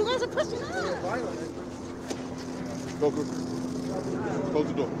 You guys are pushing up. Go. Close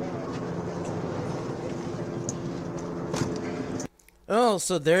the door. Oh,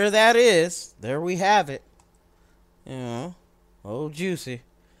 so there that is. There we have it. You know, old Juicy.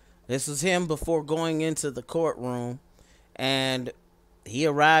 This is him before going into the courtroom. And he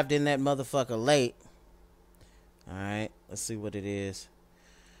arrived in that motherfucker late. Alright, let's see what it is.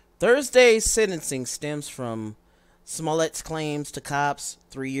 Thursday's sentencing stems from Smollett's claims to cops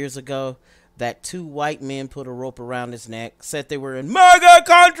 3 years ago that two white men put a rope around his neck, said they were in MAGA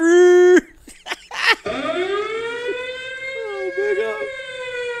country!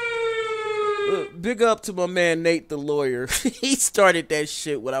 Big up to my man Nate the lawyer. He started that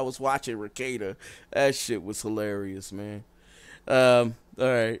shit when I was watching Ricada. That shit was hilarious, man.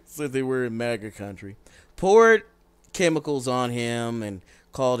 Alright, so they were in MAGA country. Poured chemicals on him and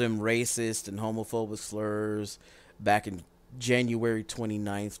called him racist and homophobic slurs back in January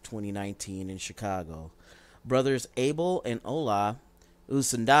 29th, 2019 in Chicago. Brothers Abel and Ola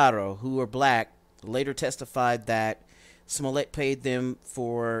Usandaro, who were black, later testified that Smollett paid them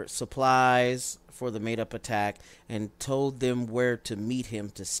for supplies for the made-up attack and told them where to meet him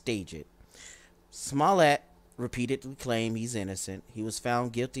to stage it. Smollett repeatedly claimed he's innocent. He was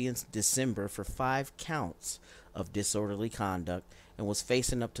found guilty in December for 5 counts of disorderly conduct and was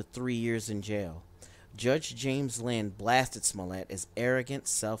facing up to 3 years in jail. Judge James Lynn blasted Smollett as arrogant,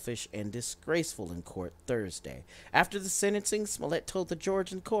 selfish, and disgraceful in court Thursday. After the sentencing, Smollett told the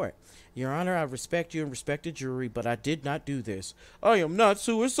Georgian court, "Your Honor, I respect you and respect the jury, but I did not do this. I am not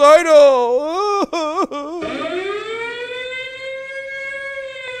suicidal."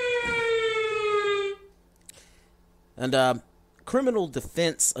 And criminal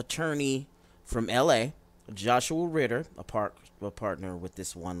defense attorney from L.A., Joshua Ritter, a partner with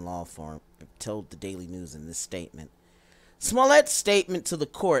this one law firm, told the Daily News in this statement. Smollett's statement to the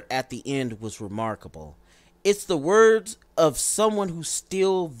court at the end was remarkable. It's the words of someone who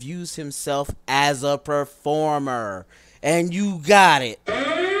still views himself as a performer. And you got it.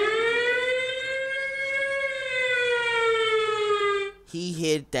 He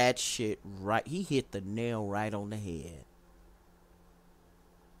hit that shit right. He hit the nail right on the head.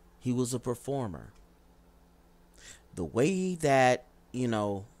 He was a performer. the way that, you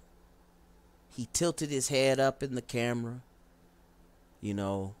know, he tilted his head up in the camera, you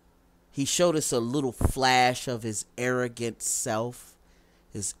know, he showed us a little flash of his arrogant self,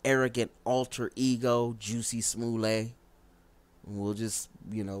 his arrogant alter ego, Juicy Smollett. We'll just,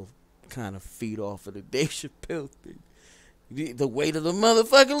 you know, kind of feed off of the Dave Chappelle thing. The way that the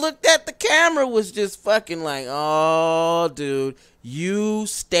motherfucker looked at the camera was just fucking like, oh, dude, you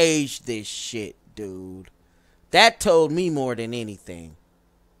staged this shit, dude. That told me more than anything.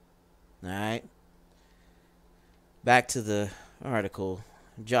 All right. Back to the article.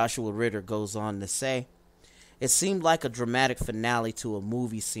 Joshua Ritter goes on to say, it seemed like a dramatic finale to a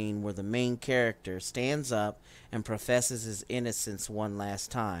movie scene where the main character stands up and professes his innocence one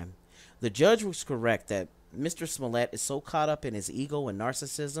last time. The judge was correct that Mr. Smollett is so caught up in his ego and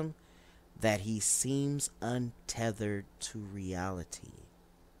narcissism that he seems untethered to reality.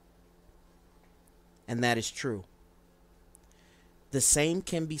 And that is true. The same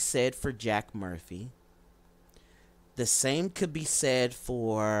can be said for Jack Murphy. The same could be said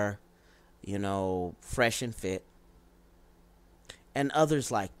for, you know, Fresh and Fit. And others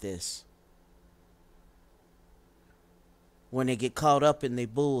like this. When they get caught up in their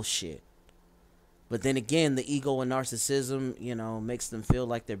bullshit. But then again, the ego and narcissism, you know, makes them feel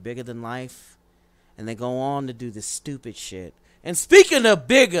like they're bigger than life. And they go on to do this stupid shit. And speaking of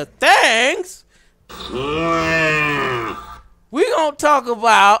bigger things, we gonna talk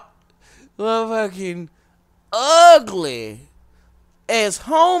about motherfucking ugly as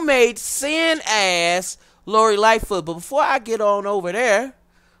homemade sin ass Lori Lightfoot. But before I get on over there,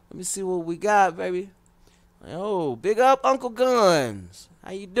 let me see what we got, baby. Oh, big up Uncle Guns.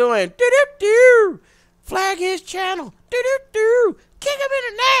 How you doing? Do-do-do. Flag his channel. Do-do-do. Kick him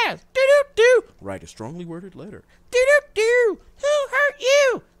in the ass. Do-do-do. Write a strongly worded letter. Do-do-do. Who hurt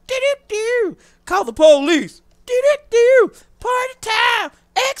you? Do-do-do. Call the police. Do-do-do. Party time.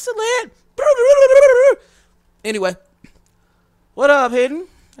 Excellent. Anyway, what up, Hidden?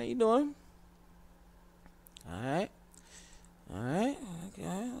 How you doing? Alright. Alright.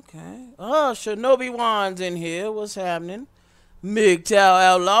 Okay. Oh, Shinobi Wan's in here. What's happening? MGTOW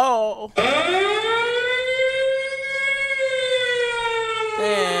Outlaw.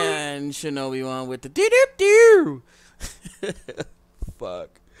 And Shinobi Wan with the doo-doo-doo.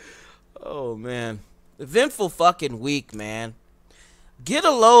 Fuck. Oh, man. Eventful fucking week, man. Get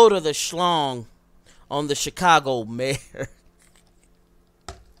a load of the schlong on the Chicago mayor.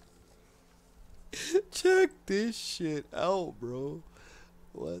 Check this shit out, bro.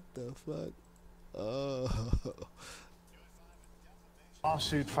 What the fuck? Oh.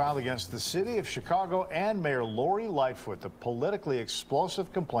 Lawsuit filed against the city of Chicago and Mayor Lori Lightfoot. The politically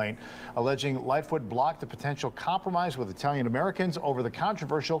explosive complaint alleging Lightfoot blocked a potential compromise with Italian Americans over the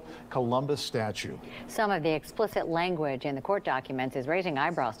controversial Columbus statue. Some of the explicit language in the court documents is raising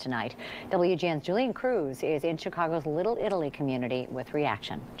eyebrows tonight. WGN's Julian Cruz is in Chicago's Little Italy community with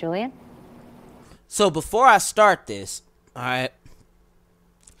reaction. Julian? So before I start this, all right,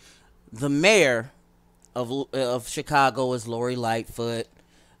 the mayor of Chicago is Lori Lightfoot.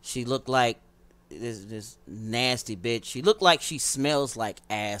 She looked like this nasty bitch. She looked like she smells like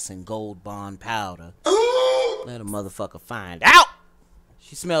ass and Gold Bond powder. Let a motherfucker find out.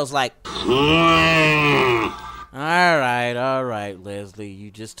 She smells like. All right, Leslie.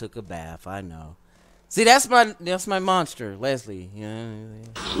 You just took a bath. I know. See, that's my monster, Leslie. Yeah,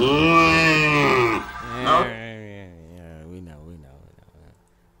 we know.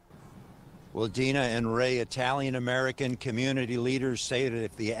 Well, Dina and Ray, Italian-American community leaders say that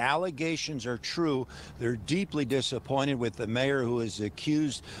if the allegations are true, they're deeply disappointed with the mayor, who is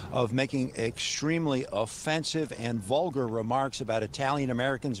accused of making extremely offensive and vulgar remarks about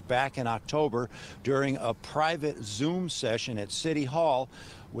Italian-Americans back in October during a private Zoom session at City Hall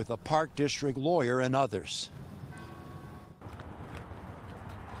with a Park District lawyer and others.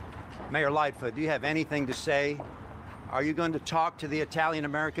 Mayor Lightfoot, do you have anything to say? Are you going to talk to the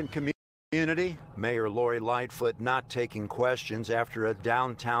Italian-American community? Mayor Lori Lightfoot not taking questions after a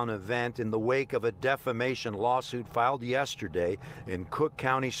downtown event in the wake of a defamation lawsuit filed yesterday in Cook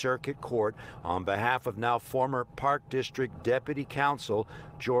County Circuit Court on behalf of now former Park District Deputy Counsel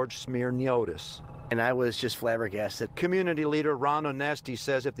George Smirniotis. And I was just flabbergasted. Community leader Ron Onesti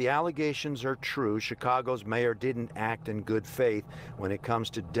says if the allegations are true, Chicago's mayor didn't act in good faith when it comes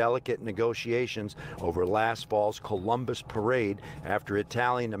to delicate negotiations over last fall's Columbus parade after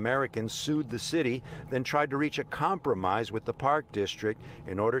Italian Americans sued the city, then tried to reach a compromise with the Park District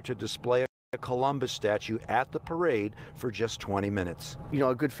in order to display a Columbus statue at the parade for just 20 minutes. You know,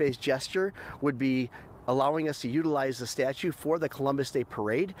 a good faith gesture would be allowing us to utilize the statue for the Columbus Day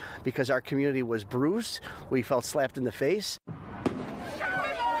Parade because our community was bruised. We felt slapped in the face.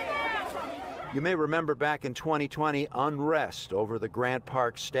 You may remember back in 2020, unrest over the Grant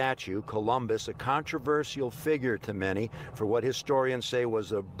Park statue, Columbus, a controversial figure to many for what historians say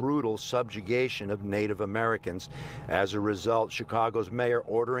was a brutal subjugation of Native Americans. As a result, Chicago's mayor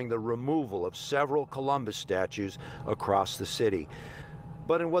ordering the removal of several Columbus statues across the city.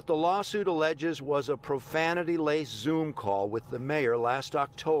 But in what the lawsuit alleges was a profanity-laced Zoom call with the mayor last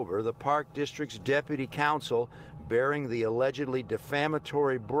October, the Park District's deputy counsel bearing the allegedly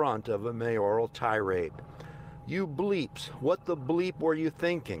defamatory brunt of a mayoral tirade. "You bleeps, what the bleep were you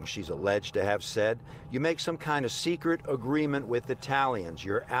thinking?" she's alleged to have said. "You make some kind of secret agreement with Italians.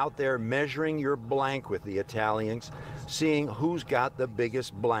 You're out there measuring your blank with the Italians, seeing who's got the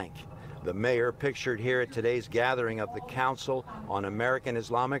biggest blank." The mayor, pictured here at today's gathering of the Council on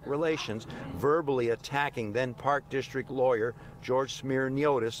American-Islamic Relations, verbally attacking then Park District lawyer George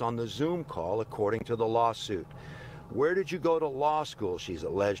Smirniotis on the Zoom call, according to the lawsuit. "Where did you go to law school?" she's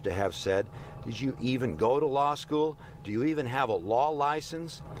alleged to have said. "Did you even go to law school? Do you even have a law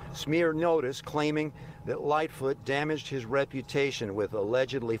license?" Smirniotis claiming that Lightfoot damaged his reputation with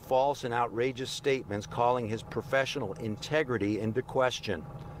allegedly false and outrageous statements, calling his professional integrity into question.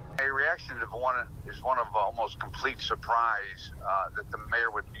 A reaction is one of almost complete surprise that the mayor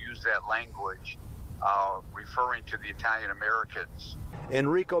would use that language referring to the Italian Americans.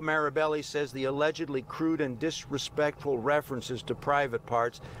 Enrico Marabelli says the allegedly crude and disrespectful references to private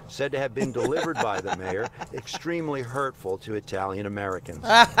parts said to have been delivered by the mayor, extremely hurtful to Italian Americans.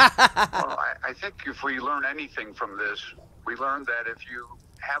 Well, I think if we learn anything from this, we learned that if you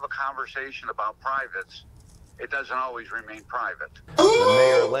have a conversation about privates, it doesn't always remain private. The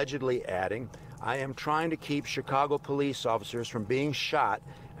mayor allegedly adding, "I am trying to keep Chicago police officers from being shot,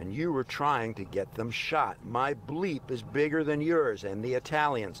 and you were trying to get them shot. My bleep is bigger than yours and the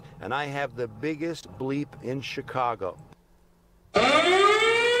Italians, and I have the biggest bleep in Chicago."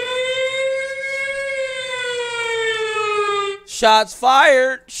 Shots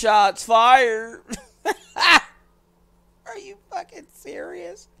fired. Shots fired. Are you fucking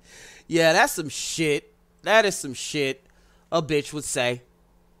serious? Yeah, that's some shit. That is some shit a bitch would say.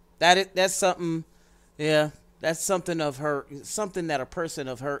 That's something, yeah, that's something that a person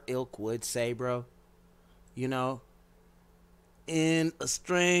of her ilk would say, bro. You know, in a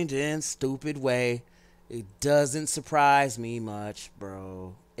strange and stupid way. It doesn't surprise me much,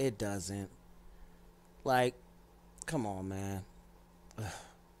 bro. It doesn't. Like, come on, man.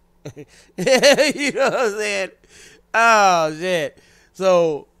 You know what I'm saying? Oh, shit.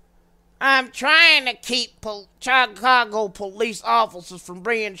 So, I'm trying to keep Chicago police officers from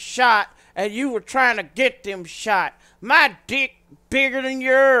being shot, and you were trying to get them shot. My dick bigger than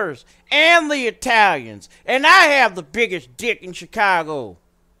yours and the Italians, and I have the biggest dick in Chicago.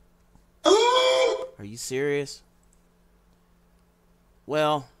 Are you serious?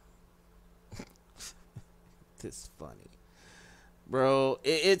 Well, this is funny, bro.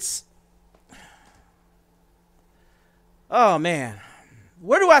 It's oh man.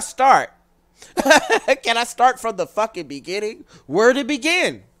 Where do I start? Can I start from the fucking beginning? Where to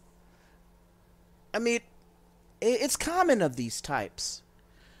begin? I mean, it's common of these types.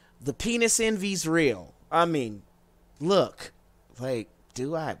 The penis envy's real. I mean, look, like,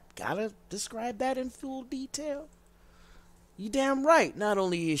 do I gotta describe that in full detail? You damn right, not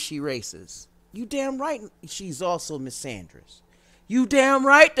only is she racist, you damn right she's also misandrous. You damn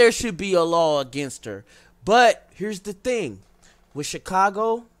right there should be a law against her. But here's the thing. With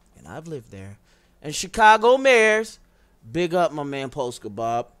Chicago, and I've lived there, and Chicago mayors, big up my man Polska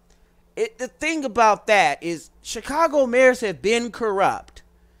Bob. The thing about that is Chicago mayors have been corrupt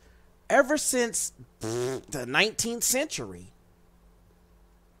ever since the 19th century.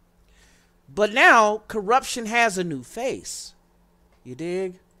 But now corruption has a new face. You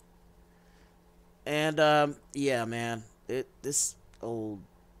dig? And yeah, man, this old,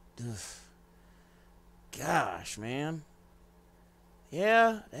 gosh, man.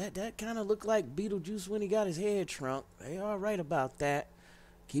 Yeah, that kind of looked like Beetlejuice when he got his head shrunk. They all right about that.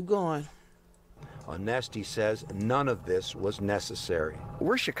 Keep going. Onesti says none of this was necessary.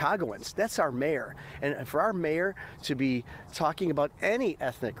 We're Chicagoans. That's our mayor. And for our mayor to be talking about any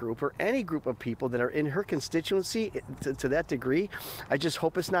ethnic group or any group of people that are in her constituency to that degree, I just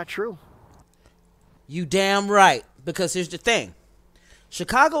hope it's not true. You damn right. Because here's the thing.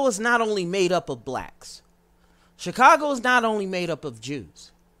 Chicago is not only made up of blacks. Chicago is not only made up of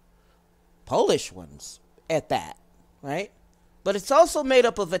Jews, Polish ones at that, right? But it's also made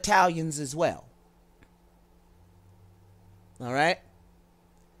up of Italians as well. All right?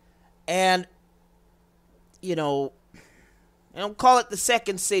 And you know, I don't call it the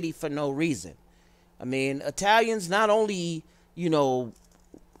second city for no reason. I mean, Italians not only, you know,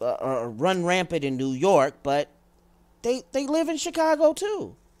 run rampant in New York, but they live in Chicago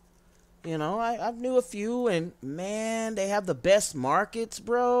too. You know, I knew a few, and man, they have the best markets,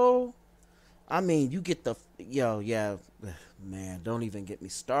 bro. I mean, you get the, yeah, man, don't even get me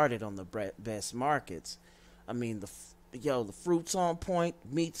started on the best markets. I mean, the fruits on point,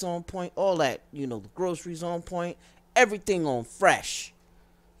 meats on point, all that, you know, the groceries on point, everything on fresh.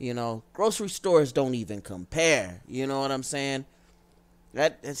 You know, grocery stores don't even compare. You know what I'm saying?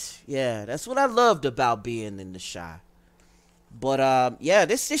 That's what I loved about being in the Chi. But yeah,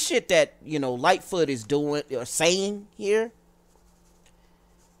 this shit that, you know, Lightfoot is doing or saying here,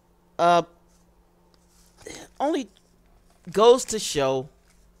 only goes to show,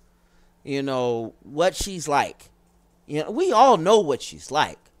 you know, what she's like. You know, we all know what she's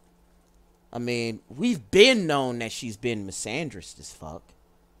like. I mean, we've been known that she's been misandrous as fuck.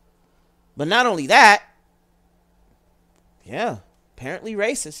 But not only that, yeah, apparently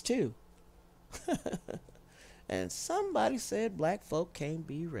racist too. And somebody said black folk can't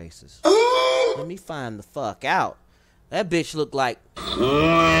be racist. Let me find the fuck out. That bitch looked like...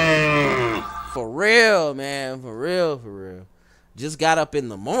 For real, man. For real. Just got up in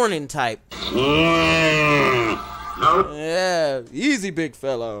the morning type. Yeah, easy, big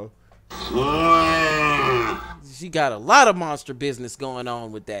fellow. She got a lot of monster business going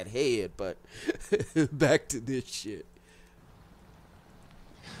on with that head, but back to this shit.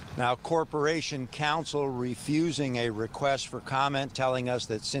 Now, Corporation Counsel refusing a request for comment, telling us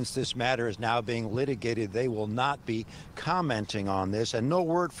that since this matter is now being litigated, they will not be commenting on this. And no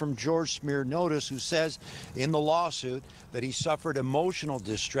word from George Smear Notice, who says in the lawsuit that he suffered emotional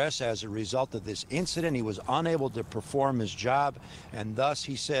distress as a result of this incident. He was unable to perform his job, and thus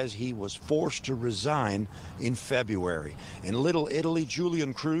he says he was forced to resign in February. In Little Italy,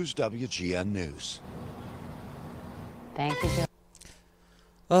 Julian Cruz, WGN News. Thank you, Joe.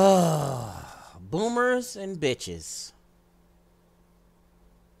 Boomers and bitches.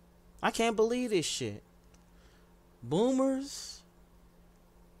 I can't believe this shit. Boomers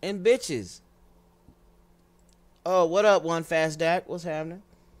and bitches. Oh, what up, One Fast Dak? What's happening?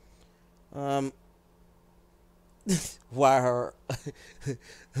 Why her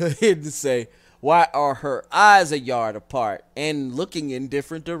hidden to say, why are her eyes a yard apart and looking in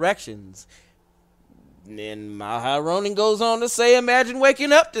different directions? And Maha Ronin goes on to say, imagine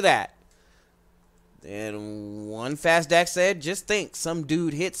waking up to that. And One Fast Dak said, just think, some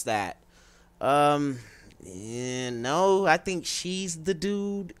dude hits that. No, I think she's the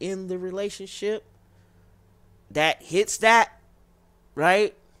dude in the relationship that hits that,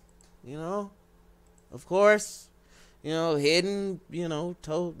 right? You know, of course, you know, hidden, you know,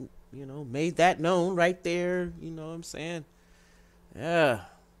 told, you know, made that known right there. You know what I'm saying? Yeah.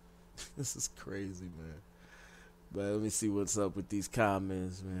 This is crazy, man. But let me see what's up with these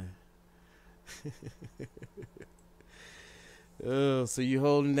comments, man. Oh, so you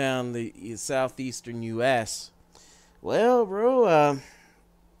holding down the southeastern U.S. Well, bro,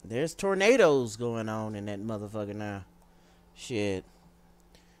 there's tornadoes going on in that motherfucker now. Shit.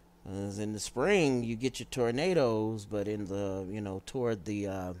 In the spring, you get your tornadoes, but in the, you know, toward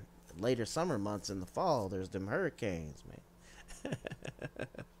the later summer months in the fall, there's them hurricanes, man.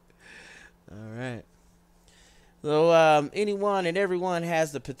 All right. So anyone and everyone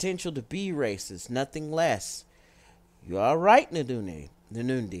has the potential to be racist, nothing less. You are right,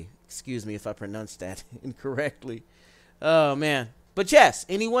 Nanundi. Excuse me if I pronounced that incorrectly. Oh, man. But yes,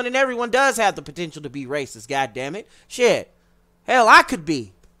 anyone and everyone does have the potential to be racist, goddammit. Shit. Hell, I could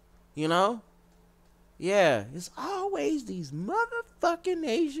be. You know? Yeah. It's always these motherfucking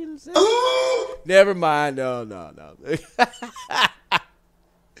Asians. Never mind. No.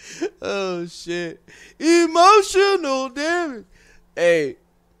 Oh, shit. Emotional damage. Hey.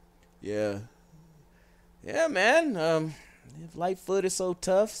 Yeah. Yeah, man. If Lightfoot is so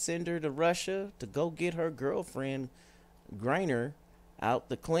tough, send her to Russia to go get her girlfriend, Greiner, out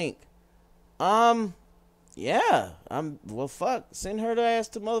the clink. Yeah. Well, fuck. Send her to ass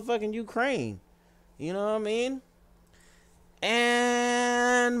to motherfucking Ukraine. You know what I mean?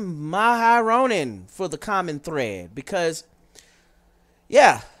 And Maha Ronin for the common thread. Because,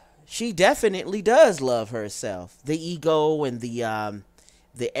 yeah, she definitely does love herself. The ego and the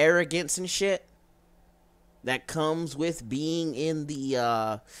arrogance and shit that comes with being in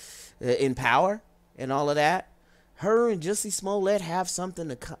in power and all of that. Her and Jussie Smollett have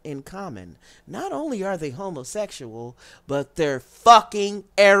something in common. Not only are they homosexual, but they're fucking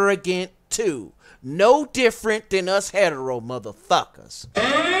arrogant too. No different than us hetero motherfuckers.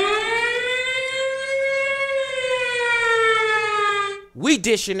 We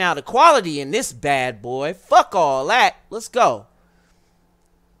dishing out equality in this bad boy. Fuck all that. Let's go.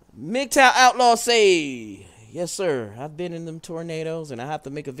 MGTOW Outlaw say, yes, sir. I've been in them tornadoes, and I have to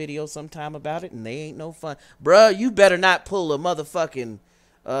make a video sometime about it, and they ain't no fun. Bruh, you better not pull a motherfucking,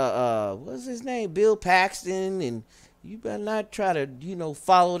 what's his name? Bill Paxton, and you better not try to, you know,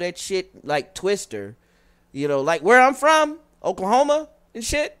 follow that shit like Twister. You know, like where I'm from, Oklahoma and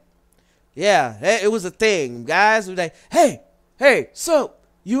shit. Yeah, it was a thing. Guys were like, hey, so,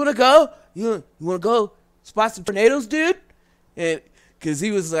 you wanna go? You wanna go spot some tornadoes, dude? And, cause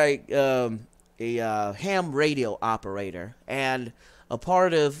he was like, a ham radio operator, and a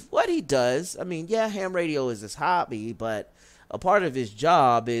part of what he does, I mean, yeah, ham radio is his hobby, but a part of his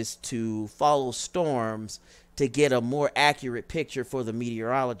job is to follow storms to get a more accurate picture for the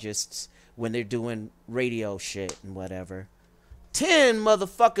meteorologists when they're doing radio shit and whatever. 10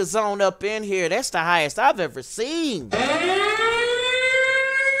 motherfuckers on up in here. That's the highest I've ever seen.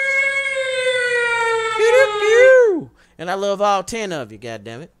 And I love all 10 of you,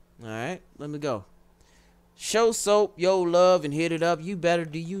 goddammit. Alright, let me go. Show Soap your love and hit it up. You better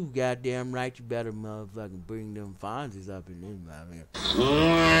do you, goddamn right. You better motherfucking bring them Fonzies up in this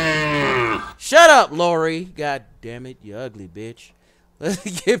motherfucker. Shut up, Lori. God damn it, you ugly bitch.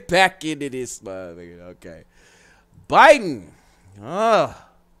 Let's get back into this motherfucker. Okay. Biden. Oh,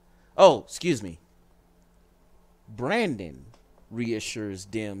 excuse me. Brandon reassures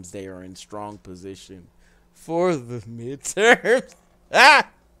Dems they are in strong position for the midterms.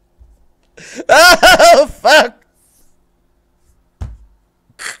 Oh, fuck.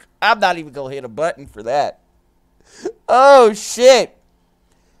 I'm not even going to hit a button for that. Oh, shit.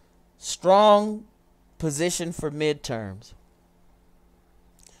 Strong position for midterms.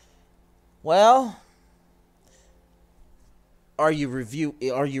 Well, are you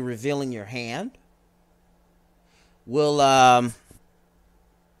revealing your hand? Will,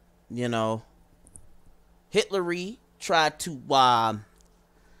 you know, Hitlery try to,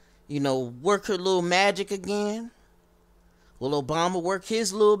 you know, work her little magic again? Will Obama work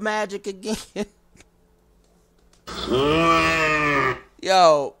his little magic again?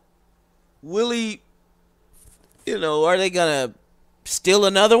 Yo, will he, you know, are they gonna steal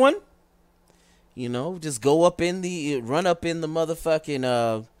another one? You know, just go up in the, run up in the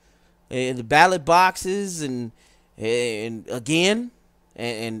motherfucking, in the ballot boxes and again,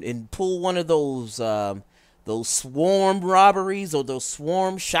 and pull one of those swarm robberies or those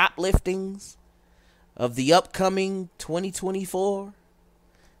swarm shopliftings of the upcoming 2024,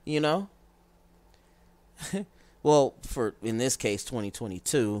 you know? Well, for, in this case,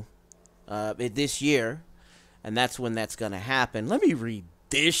 2022, this year, and that's when that's gonna happen. Let me read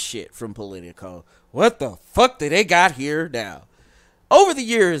this shit from Politico. What the fuck did they got here now? Over the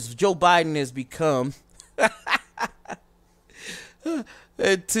years, Joe Biden has become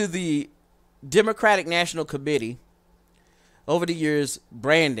to the Democratic National Committee. Over the years,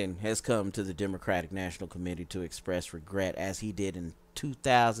 Brandon has come to the Democratic National Committee to express regret, as he did in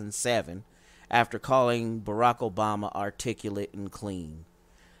 2007, after calling Barack Obama articulate and clean.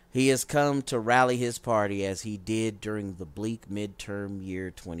 He has come to rally his party as he did during the bleak midterm year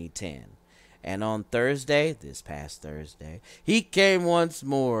 2010. And on Thursday, this past Thursday, he came once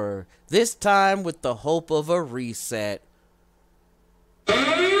more, this time with the hope of a reset.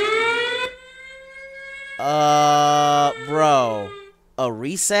 Bro, a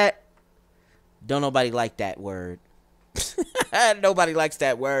reset? Don't nobody like that word. Nobody likes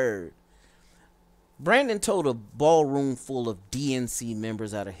that word. Brandon told a ballroom full of DNC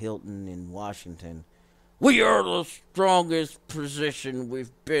members at a Hilton in Washington, "We are the strongest position we've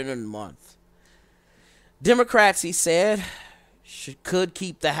been in months." Democrats, he said, could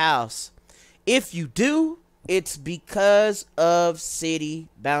keep the House. If you do, it's because of city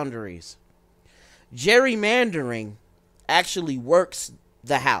boundaries. Gerrymandering actually works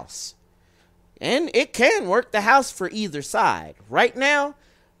the House. And it can work the House for either side. Right now,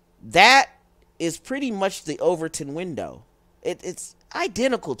 that is pretty much the Overton window. It's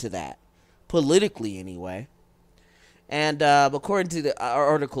identical to that, politically anyway. And according to the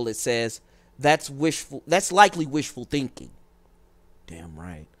article, it says that's likely wishful thinking. Damn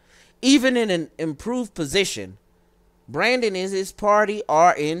right. Even in an improved position, Brandon and his party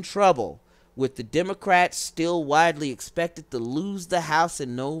are in trouble, with the Democrats still widely expected to lose the House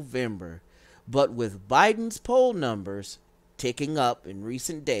in November. But with Biden's poll numbers ticking up in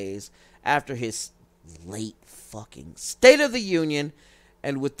recent days after his late fucking State of the Union,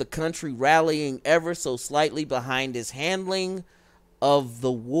 and with the country rallying ever so slightly behind his handling of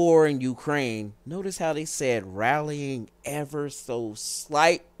the war in Ukraine. Notice how they said rallying ever so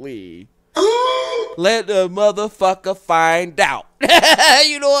slightly. Let the motherfucker find out.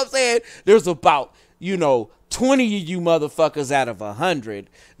 You know what I'm saying? There's about, 20 of you motherfuckers out of 100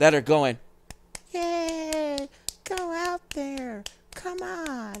 that are going, yeah, go out there. Come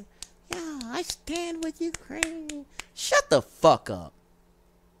on. Yeah, I stand with Ukraine. Shut the fuck up.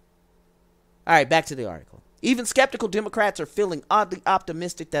 All right, back to the article. Even skeptical Democrats are feeling oddly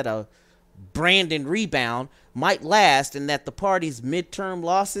optimistic that a Brandon rebound might last and that the party's midterm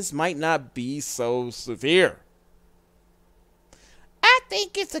losses might not be so severe. I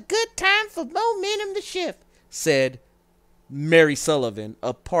think it's a good time for momentum to shift, said Mary Sullivan,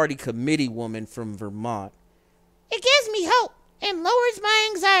 a party committee woman from Vermont. It gives me hope and lowers my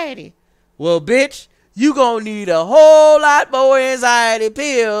anxiety. Well, bitch, you gonna need a whole lot more anxiety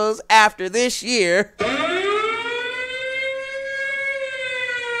pills after this year.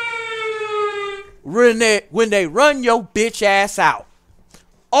 When they run your bitch ass out.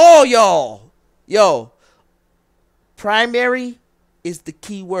 All y'all. Yo, primary is the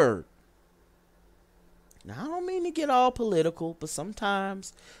key word. Now, I don't mean to get all political, but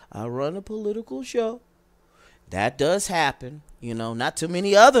sometimes I run a political show. That does happen. Not too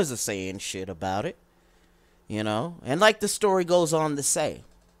many others are saying shit about it. And like the story goes on to say,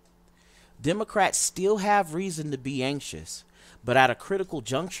 Democrats still have reason to be anxious. But at a critical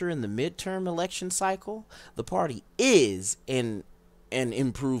juncture in the midterm election cycle, the party is in an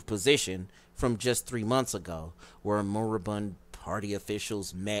improved position from just 3 months ago, where moribund party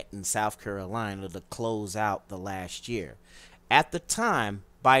officials met in South Carolina to close out the last year. At the time,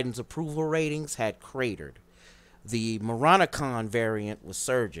 Biden's approval ratings had cratered. The Moronacon variant was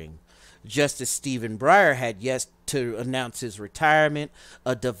surging. Justice Stephen Breyer had yet to announce his retirement,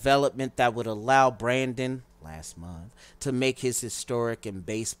 a development that would allow Brandon last month to make his historic and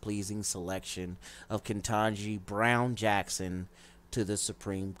base-pleasing selection of Ketanji Brown Jackson to the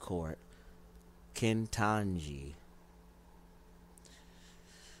Supreme Court. Ketanji.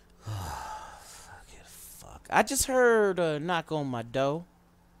 Fuck. I just heard a knock on my door.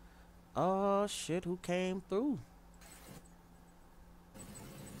 Oh shit, who came through?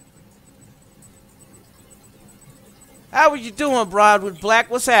 How are you doing, Broadwood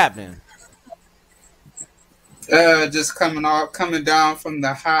Black? What's happening? Just coming down from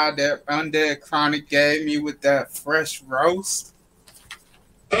the high that Undead Chronic gave me with that fresh roast.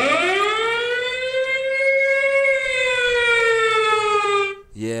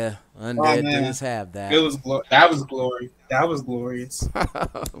 Yeah, Undead dudes have that. It was that was glory. That was glorious.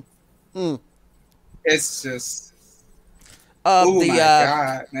 It's just oh my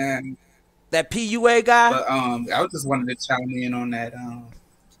god, man. That PUA guy. But I just wanted to chime in on that.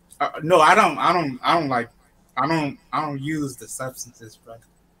 No, I don't use the substances, brother.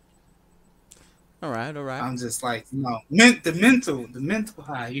 All right. I'm just like, the mental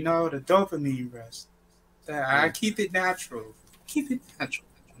high, the dopamine rush. I keep it natural.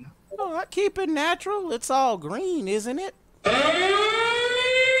 Oh, I keep it natural. It's all green, isn't it?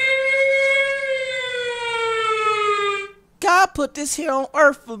 God put this here on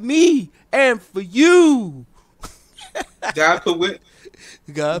earth for me and for you. God put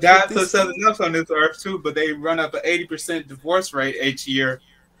something else on this earth too, but they run up an 80% divorce rate each year.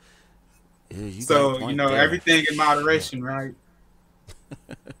 Yeah, so everything in moderation, right?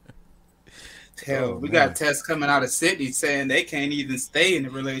 Hell, we got tests coming out of Sydney saying they can't even stay in a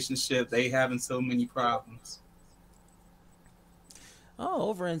relationship. They having so many problems. Oh,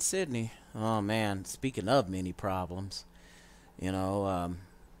 over in Sydney. Oh man, speaking of many problems,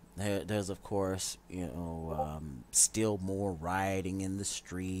 there's of course, still more rioting in the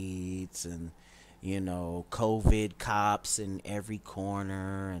streets and, COVID cops in every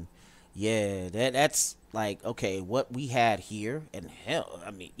corner. And yeah, that's like, okay, what we had here, and hell,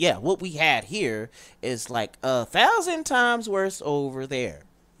 what we had here is like 1,000 times worse over there,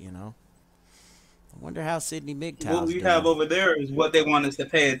 I wonder how Sydney MGTOW's what we have over there is what they want us to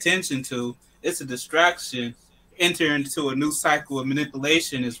pay attention to. It's a distraction. Enter into a new cycle of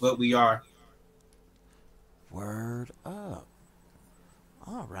manipulation is what we are. Word up.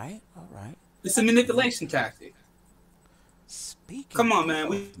 All right. It's a manipulation tactic. Come on, man.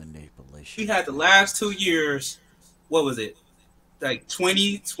 We had the last 2 years, what was it? Like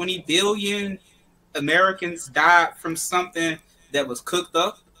 20 billion Americans died from something that was cooked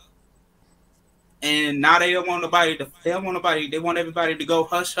up. And now they want everybody to go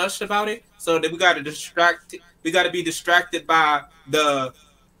hush hush about it. So that we got to be distracted by the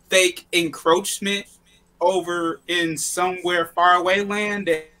fake encroachment over in somewhere far away land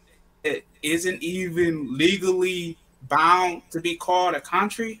that isn't even legally bound to be called a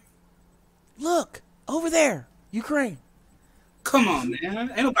country. Look over there, Ukraine. Come on,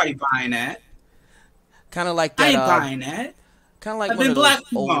 man. Ain't nobody buying that. Kind of like I that. ain't buying that. Kind of like I've one been of those black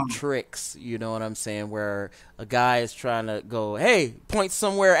too old long. tricks, you know what I'm saying, where a guy is trying to go, hey, point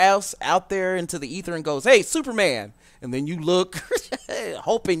somewhere else out there into the ether and goes, hey, Superman. And then you look,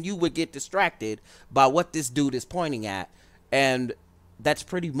 hoping you would get distracted by what this dude is pointing at. And that's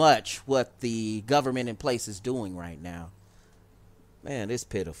pretty much what the government in place is doing right now. Man, it's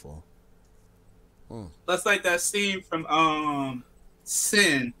pitiful. That's like that scene from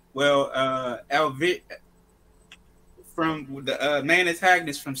Sin. Well, from the main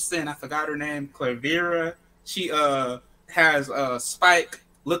antagonist from Sin, I forgot her name, Clavera. She has Spike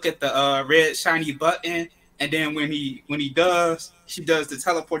look at the red shiny button, and then when he does, she does the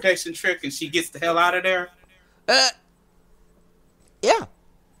teleportation trick, and she gets the hell out of there. Yeah.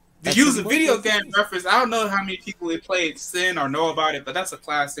 To use a video game reference, I don't know how many people have played Sin or know about it, but that's a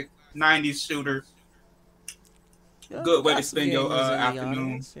classic 90s shooter. Yeah, Good way to got some spend your gamers in the afternoon.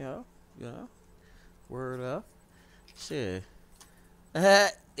 audience, yeah. Word up. Shit.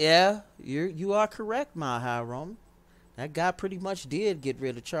 Yeah, you are correct, my high Roman. That guy pretty much did get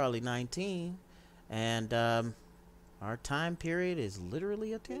rid of Charlie 19, and our time period is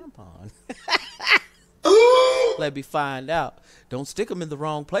literally a tampon. Let me find out. Don't stick them in the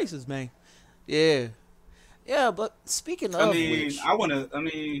wrong places, man. Yeah, but speaking of which,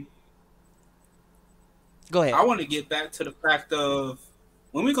 go ahead. I want to get back to the fact of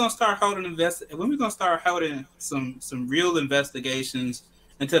when we gonna start holding some real investigations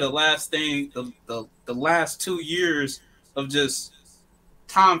into the last thing, the last 2 years of just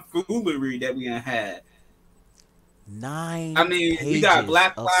tomfoolery that we done had. 9 I mean, we got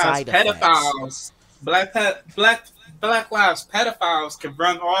Black of Lives side pedophiles. Black Lives pedophiles can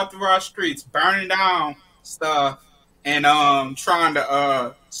run all through our streets, burning down stuff, and trying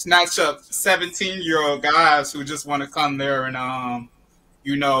to snatch up 17-year-old guys who just want to come there and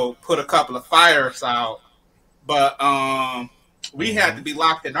put a couple of fires out. But we had to be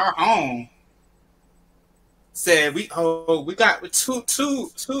locked in our home. Said we got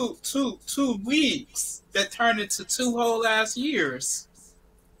 2 weeks that turned into 2 whole ass years.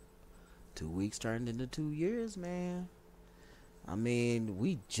 2 weeks turned into 2 years, man. I mean,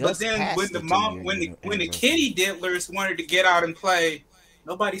 we just. But then passed when the kitty diddlers wanted to get out and play,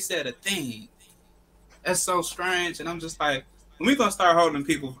 nobody said a thing. That's so strange, and I'm just like, when we gonna start holding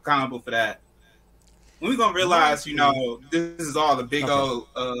people accountable for that? When we gonna realize, this is all a big old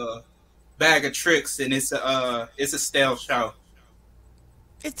bag of tricks, and it's a stale show.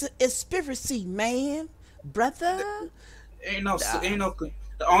 It's a conspiracy, man, brother. Ain't no. The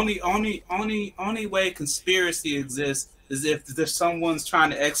only way conspiracy exists is if there's someone's trying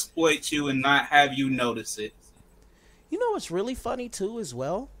to exploit you and not have you notice it. You know what's really funny too as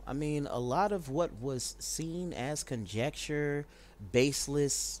well? I mean, a lot of what was seen as conjecture,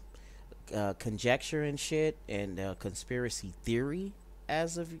 baseless conjecture and shit, and conspiracy theory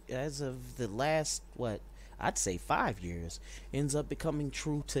as of the last, I'd say 5 years, ends up becoming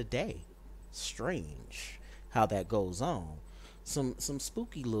true today. Strange how that goes on. Some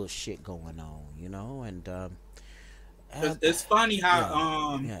spooky little shit going on, and it's funny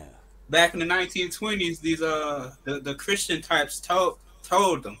how back in the 1920s, these the Christian types told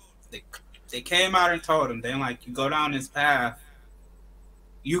them, they came out and told them, they're like, you go down this path,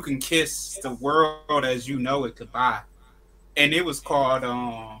 you can kiss the world as you know it goodbye. And it was called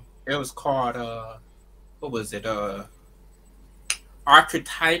what was it,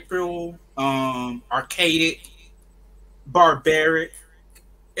 archetypal, archaic, barbaric.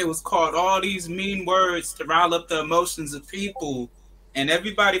 It was called all these mean words to rile up the emotions of people, and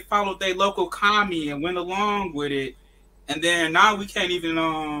everybody followed their local commie and went along with it. And then now we can't even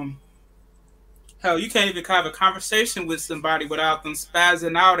you can't even have a conversation with somebody without them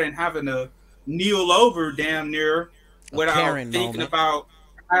spazzing out and having to kneel over damn near without thinking about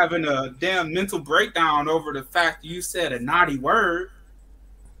having a damn mental breakdown over the fact you said a naughty word.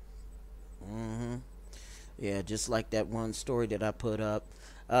 Yeah, just like that one story that I put up.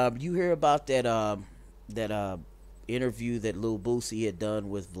 You hear about that interview that Lil Boosie had done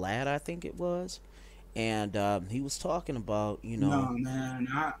with Vlad, I think it was, and he was talking about, No, man,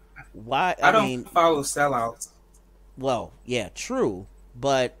 I don't follow sellouts. Well, yeah, true,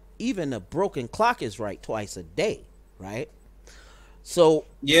 but even a broken clock is right twice a day, right? So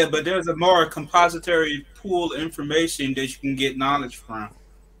yeah, but there's a more compository pool of information that you can get knowledge from.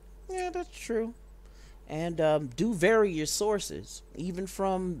 Yeah, that's true. And do vary your sources, even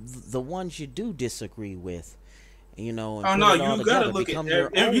from the ones you do disagree with. And oh no, you gotta look at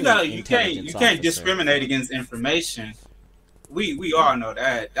you can't discriminate against information. We all know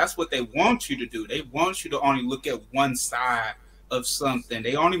that. That's what they want you to do. They want you to only look at one side of something.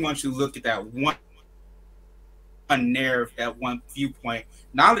 They only want you to look at that one narrative, that one viewpoint.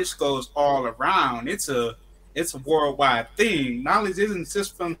 Knowledge goes all around. It's a worldwide thing. Knowledge isn't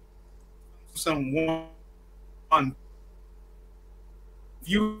just from some one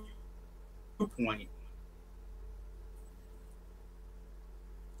viewpoint.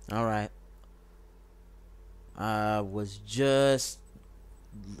 All right. I was just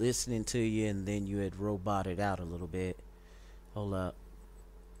listening to you, and then you had roboted out a little bit. Hold up.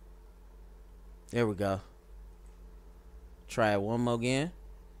 There we go. Try it one more again.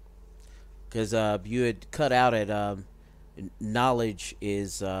 Because you had cut out at knowledge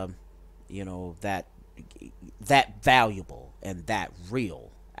is, you know, that valuable and that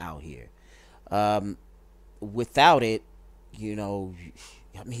real out here. Without it, you know,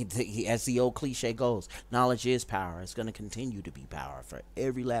 I mean, as the old cliche goes, knowledge is power. It's going to continue to be power for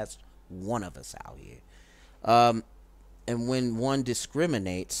every last one of us out here. And when one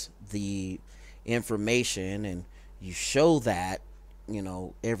discriminates the information and you show that, you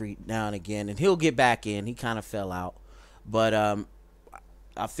know, every now and again, and he'll get back in. He kind of fell out. But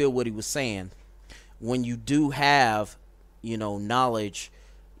I feel what he was saying. When you do have, you know, knowledge,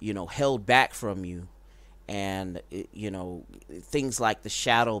 you know, held back from you, and you know, things like the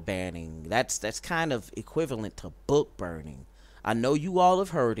shadow banning, that's kind of equivalent to book burning. I know you all have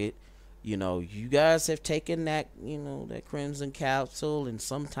heard it. You know, you guys have taken that, you know, that crimson capsule, and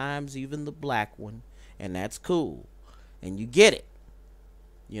sometimes even the black one, and that's cool, and you get it,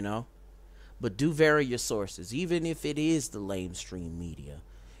 you know. But do vary your sources, even if it is the lamestream media,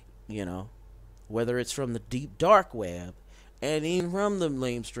 you know, whether it's from the deep dark web and even from the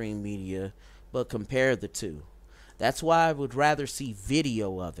lamestream media. But compare the two. That's why I would rather see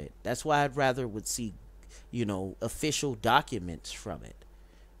video of it. That's why I'd rather would see, you know, official documents from it.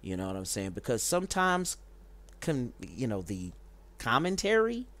 You know what I'm saying? Because sometimes, you know, the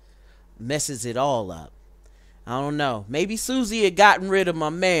commentary messes it all up. I don't know. Maybe Susie had gotten rid of my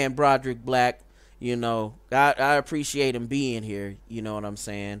man, Broderick Black. You know, I appreciate him being here. You know what I'm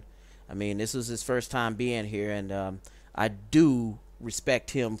saying? I mean, this was his first time being here, and I do respect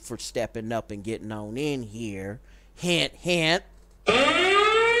him for stepping up and getting on in here. Hint, hint. Let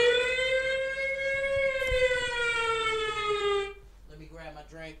me grab my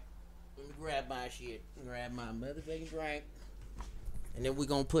drink. Let me grab my shit. Grab my motherfucking drink. And then we're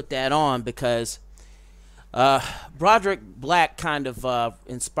going to put that on because Broderick Black kind of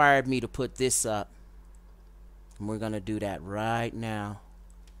inspired me to put this up. And we're going to do that right now.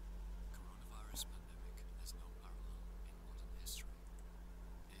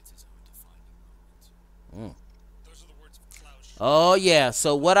 Oh yeah,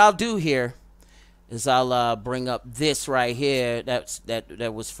 so what I'll do here is I'll bring up this right here.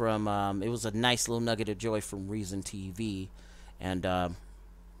 That was from it was a nice little nugget of joy from Reason TV, and I'm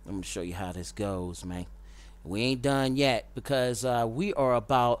gonna show you how this goes, man. We ain't done yet because we are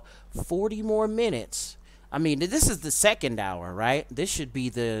about 40 more minutes. I mean, this is the second hour, right? This should be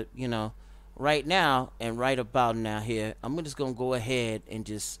the, you know, right now and right about now here. I'm just gonna go ahead and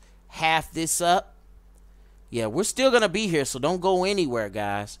just half this up. Yeah, we're still going to be here, so don't go anywhere,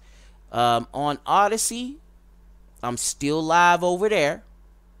 guys. On Odyssey, I'm still live over there.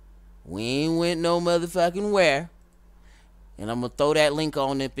 We ain't went no motherfucking where. And I'm going to throw that link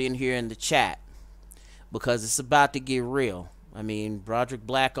on up in here in the chat because it's about to get real. I mean, Broderick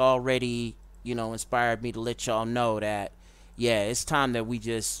Black already, you know, inspired me to let y'all know that, yeah, it's time that we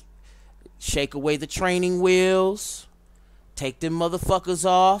just shake away the training wheels, take them motherfuckers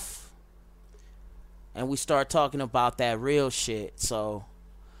off, and we start talking about that real shit. So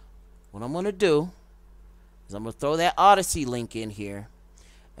what I'm going to do is I'm going to throw that Odyssey link in here.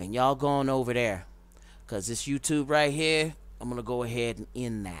 And y'all going over there. Because this YouTube right here, I'm going to go ahead and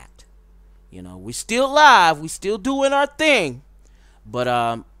end that. You know, we still live. We still doing our thing. But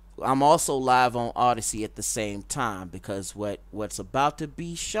I'm also live on Odyssey at the same time. Because what's about to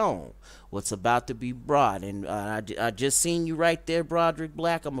be shown, what's about to be brought. And I just seen you right there, Broderick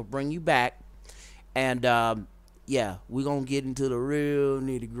Black. I'm going to bring you back. And, yeah, we're going to get into the real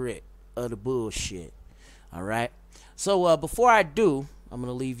nitty-gritty of the bullshit. All right? So, before I do, I'm going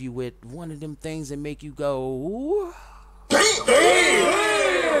to leave you with one of them things that make you go,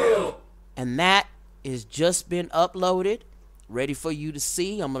 damn! And that is just been uploaded, ready for you to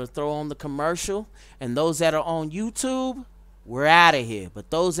see. I'm going to throw on the commercial. And those that are on YouTube, we're out of here.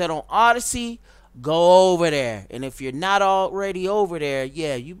 But those that are on Odyssey, go over there. And if you're not already over there,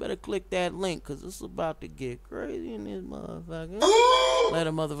 yeah, you better click that link because it's about to get crazy in this motherfucker. Let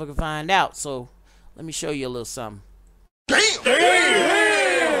a motherfucker find out. So let me show you a little something.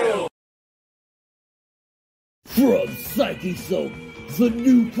 Damn! From Psychesoap, the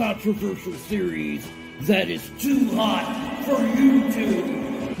new controversial series that is too hot for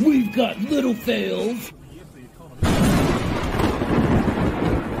YouTube. We've got little fails.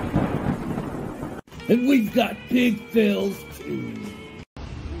 And we've got big fails too.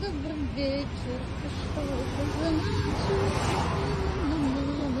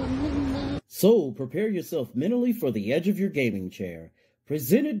 So prepare yourself mentally for the edge of your gaming chair.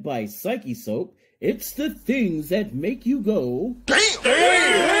 Presented by Psychesoap, it's the things that make you go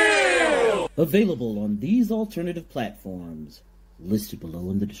damn! Available on these alternative platforms, listed below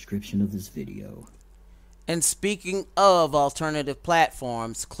in the description of this video. And speaking of alternative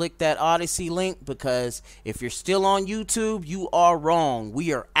platforms, click that Odyssey link, because if you're still on YouTube, you are wrong.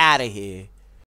 We are out of here.